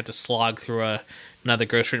sense that we'd have to slog through another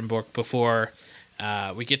ghostwritten book before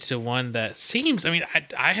we get to one that seems,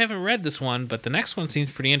 I haven't read this one, but the next one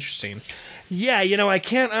seems pretty interesting. Yeah, I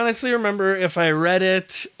can't honestly remember if I read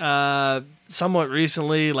it somewhat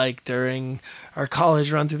recently, like during our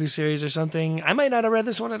college run through the series or something. I might not have read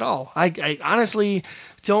this one at all. I honestly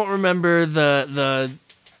don't remember the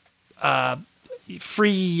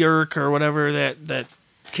free Yerk or whatever that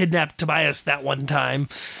kidnapped Tobias that one time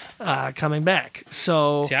coming back.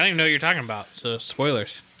 So see, I don't even know what you're talking about. So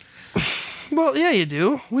spoilers. Well, yeah, you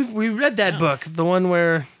do. We read that book, the one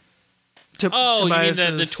where. Tobias, you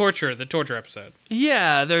mean the torture episode?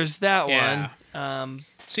 Yeah, there's that one.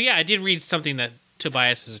 So yeah, I did read something that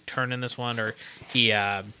Tobias is a turn in this one, or he.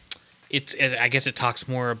 I guess it talks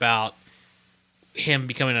more about him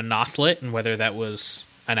becoming a Nothlit and whether that was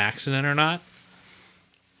an accident or not,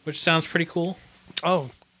 which sounds pretty cool. Oh,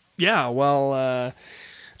 yeah. Well,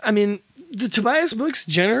 the Tobias books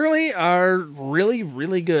generally are really,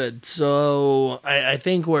 really good. So I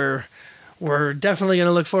think we're definitely going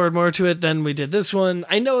to look forward more to it than we did this one.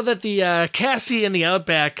 I know that the Cassie in the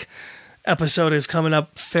Outback episode is coming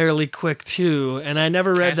up fairly quick too, and I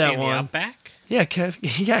never read that one. Cassie in the Outback?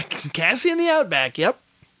 Yeah, Cassie in the Outback. Yep.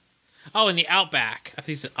 Oh, in the Outback. I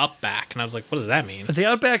think it's an Upback, and I was like, what does that mean? The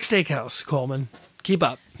Outback Steakhouse, Coleman. Keep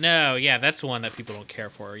up. No, yeah, that's the one that people don't care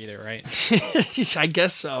for either, right? I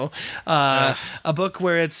guess so. A book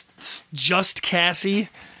where it's just Cassie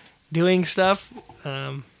doing stuff.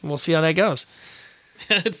 We'll see how that goes.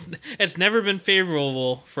 It's never been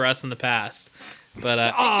favorable for us in the past, but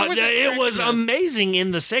it was amazing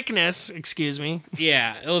in The Sickness. Excuse me.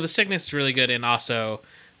 Yeah. Oh, The Sickness is really good, and also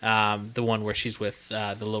the one where she's with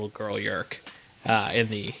the little girl Yerk in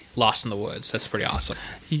the Lost in the Woods. That's pretty awesome.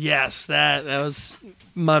 Yes, that was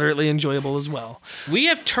moderately enjoyable as well. We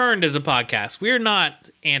have turned as a podcast. We are not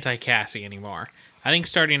anti-Cassie anymore. I think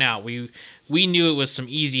starting out, we knew it was some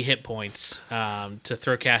easy hit points to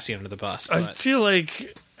throw Cassie under the bus. But I feel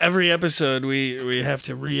like every episode we have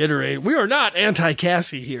to reiterate, we are not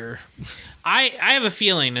anti-Cassie here. I have a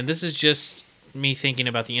feeling, and this is just me thinking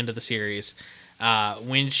about the end of the series,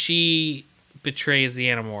 when she betrays the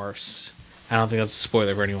Animorphs, I don't think that's a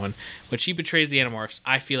spoiler for anyone, when she betrays the Animorphs,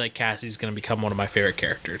 I feel like Cassie's going to become one of my favorite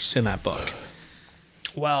characters in that book.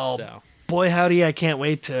 Well, boy howdy, I can't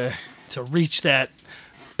wait to reach that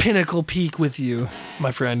pinnacle peak with you,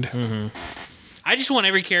 my friend. Mm-hmm. I just want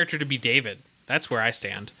every character to be David. That's where I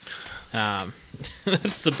stand.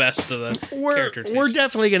 That's the best of the characters. We're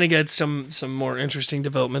definitely going to get some more interesting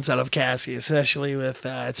developments out of Cassie, especially with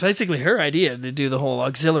it's basically her idea to do the whole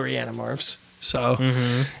auxiliary Animorphs. So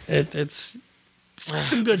it's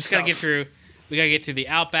some good stuff. We gotta get through the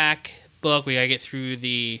Outback book. We gotta get through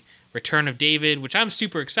the Return of David, which I'm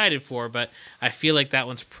super excited for, but I feel like that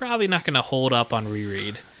one's probably not going to hold up on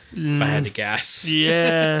reread, if I had to guess.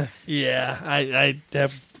 Yeah. I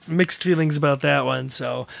have mixed feelings about that one,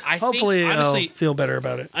 so hopefully I'll feel better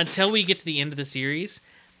about it. Until we get to the end of the series,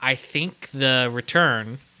 I think the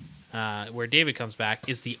Return, where David comes back,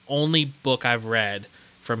 is the only book I've read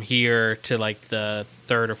from here to like the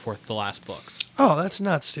third or fourth to last books. Oh, that's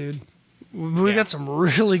nuts, dude. We got some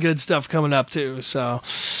really good stuff coming up too, so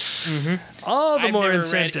all the more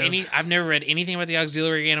incentive. I've never read anything about the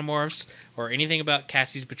auxiliary Animorphs or anything about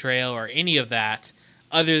Cassie's betrayal or any of that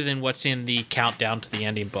other than what's in the countdown to the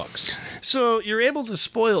ending books. So you're able to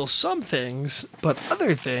spoil some things, but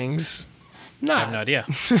other things, not. I have no idea.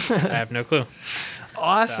 I have no clue.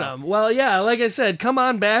 Awesome. So. Well, yeah, like I said, come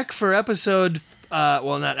on back for episode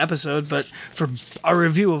not episode, but for a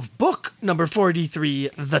review of book number 43,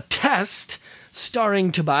 The Test,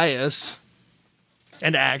 starring Tobias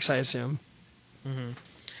and Axe, I assume.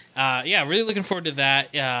 Yeah, really looking forward to that.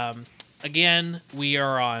 Again, we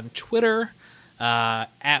are on Twitter,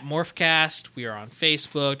 at Morphcast. We are on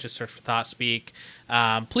Facebook. Just search for Thoughtspeak.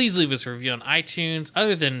 Please leave us a review on iTunes.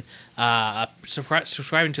 Other than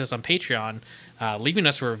subscribing to us on Patreon, leaving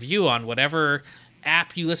us a review on whatever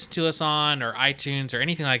app you listen to us on, or iTunes, or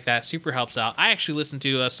anything like that, super helps out. I actually listen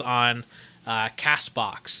to us on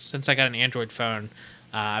Castbox. Since I got an Android phone,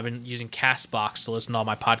 I've been using Castbox to listen to all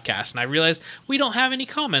my podcasts, and I realized we don't have any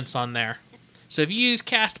comments on there. So if you use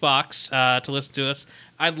Castbox to listen to us,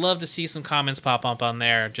 I'd love to see some comments pop up on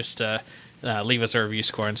there, just to leave us a review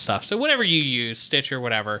score and stuff. So whatever you use, Stitcher,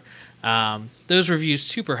 whatever, those reviews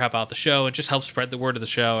super help out the show. It just helps spread the word of the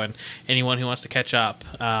show, and anyone who wants to catch up,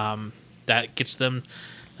 that gets them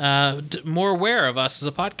more aware of us as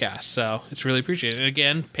a podcast. So it's really appreciated. And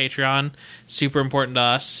again, Patreon, super important to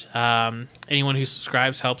us. Anyone who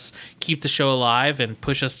subscribes helps keep the show alive and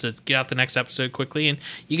push us to get out the next episode quickly. And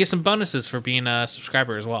you get some bonuses for being a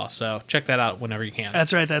subscriber as well. So check that out whenever you can.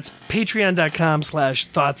 That's right. That's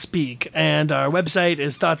patreon.com/Thoughtspeak. And our website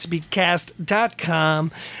is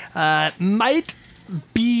thoughtspeakcast.com. Might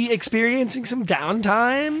be experiencing some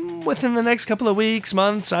downtime within the next couple of weeks,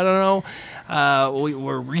 months. I don't know.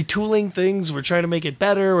 We're retooling things. We're trying to make it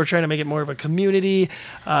better. We're trying to make it more of a community.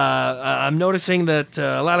 I'm noticing that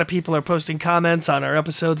a lot of people are posting comments on our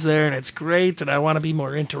episodes there, and it's great. And I want to be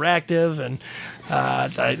more interactive, and I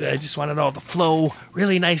just want it all to flow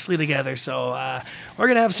really nicely together. So we're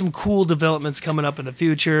going to have some cool developments coming up in the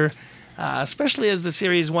future. Especially as the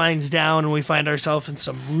series winds down and we find ourselves in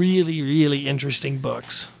some really, really interesting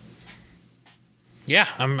books. Yeah,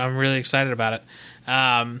 I'm really excited about it.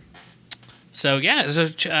 So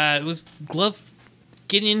love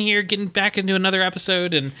getting in here, getting back into another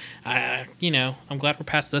episode, and I'm glad we're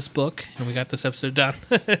past this book and we got this episode done.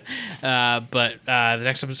 But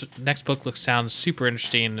the next book sounds super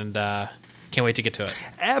interesting, and can't wait to get to it.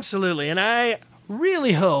 Absolutely, and I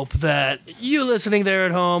really hope that you listening there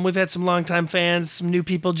at home, we've had some longtime fans, some new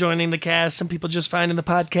people joining the cast, some people just finding the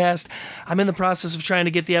podcast. I'm in the process of trying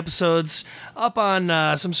to get the episodes up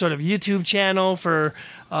on some sort of YouTube channel for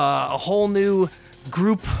a whole new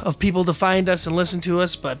group of people to find us and listen to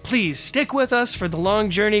us, but please stick with us for the long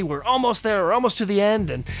journey. We're almost there. We're almost to the end,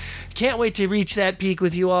 and can't wait to reach that peak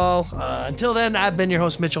with you all. Until then, I've been your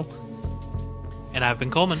host, Mitchell. And I've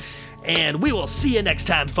been Coleman. And we will see you next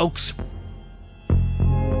time, folks.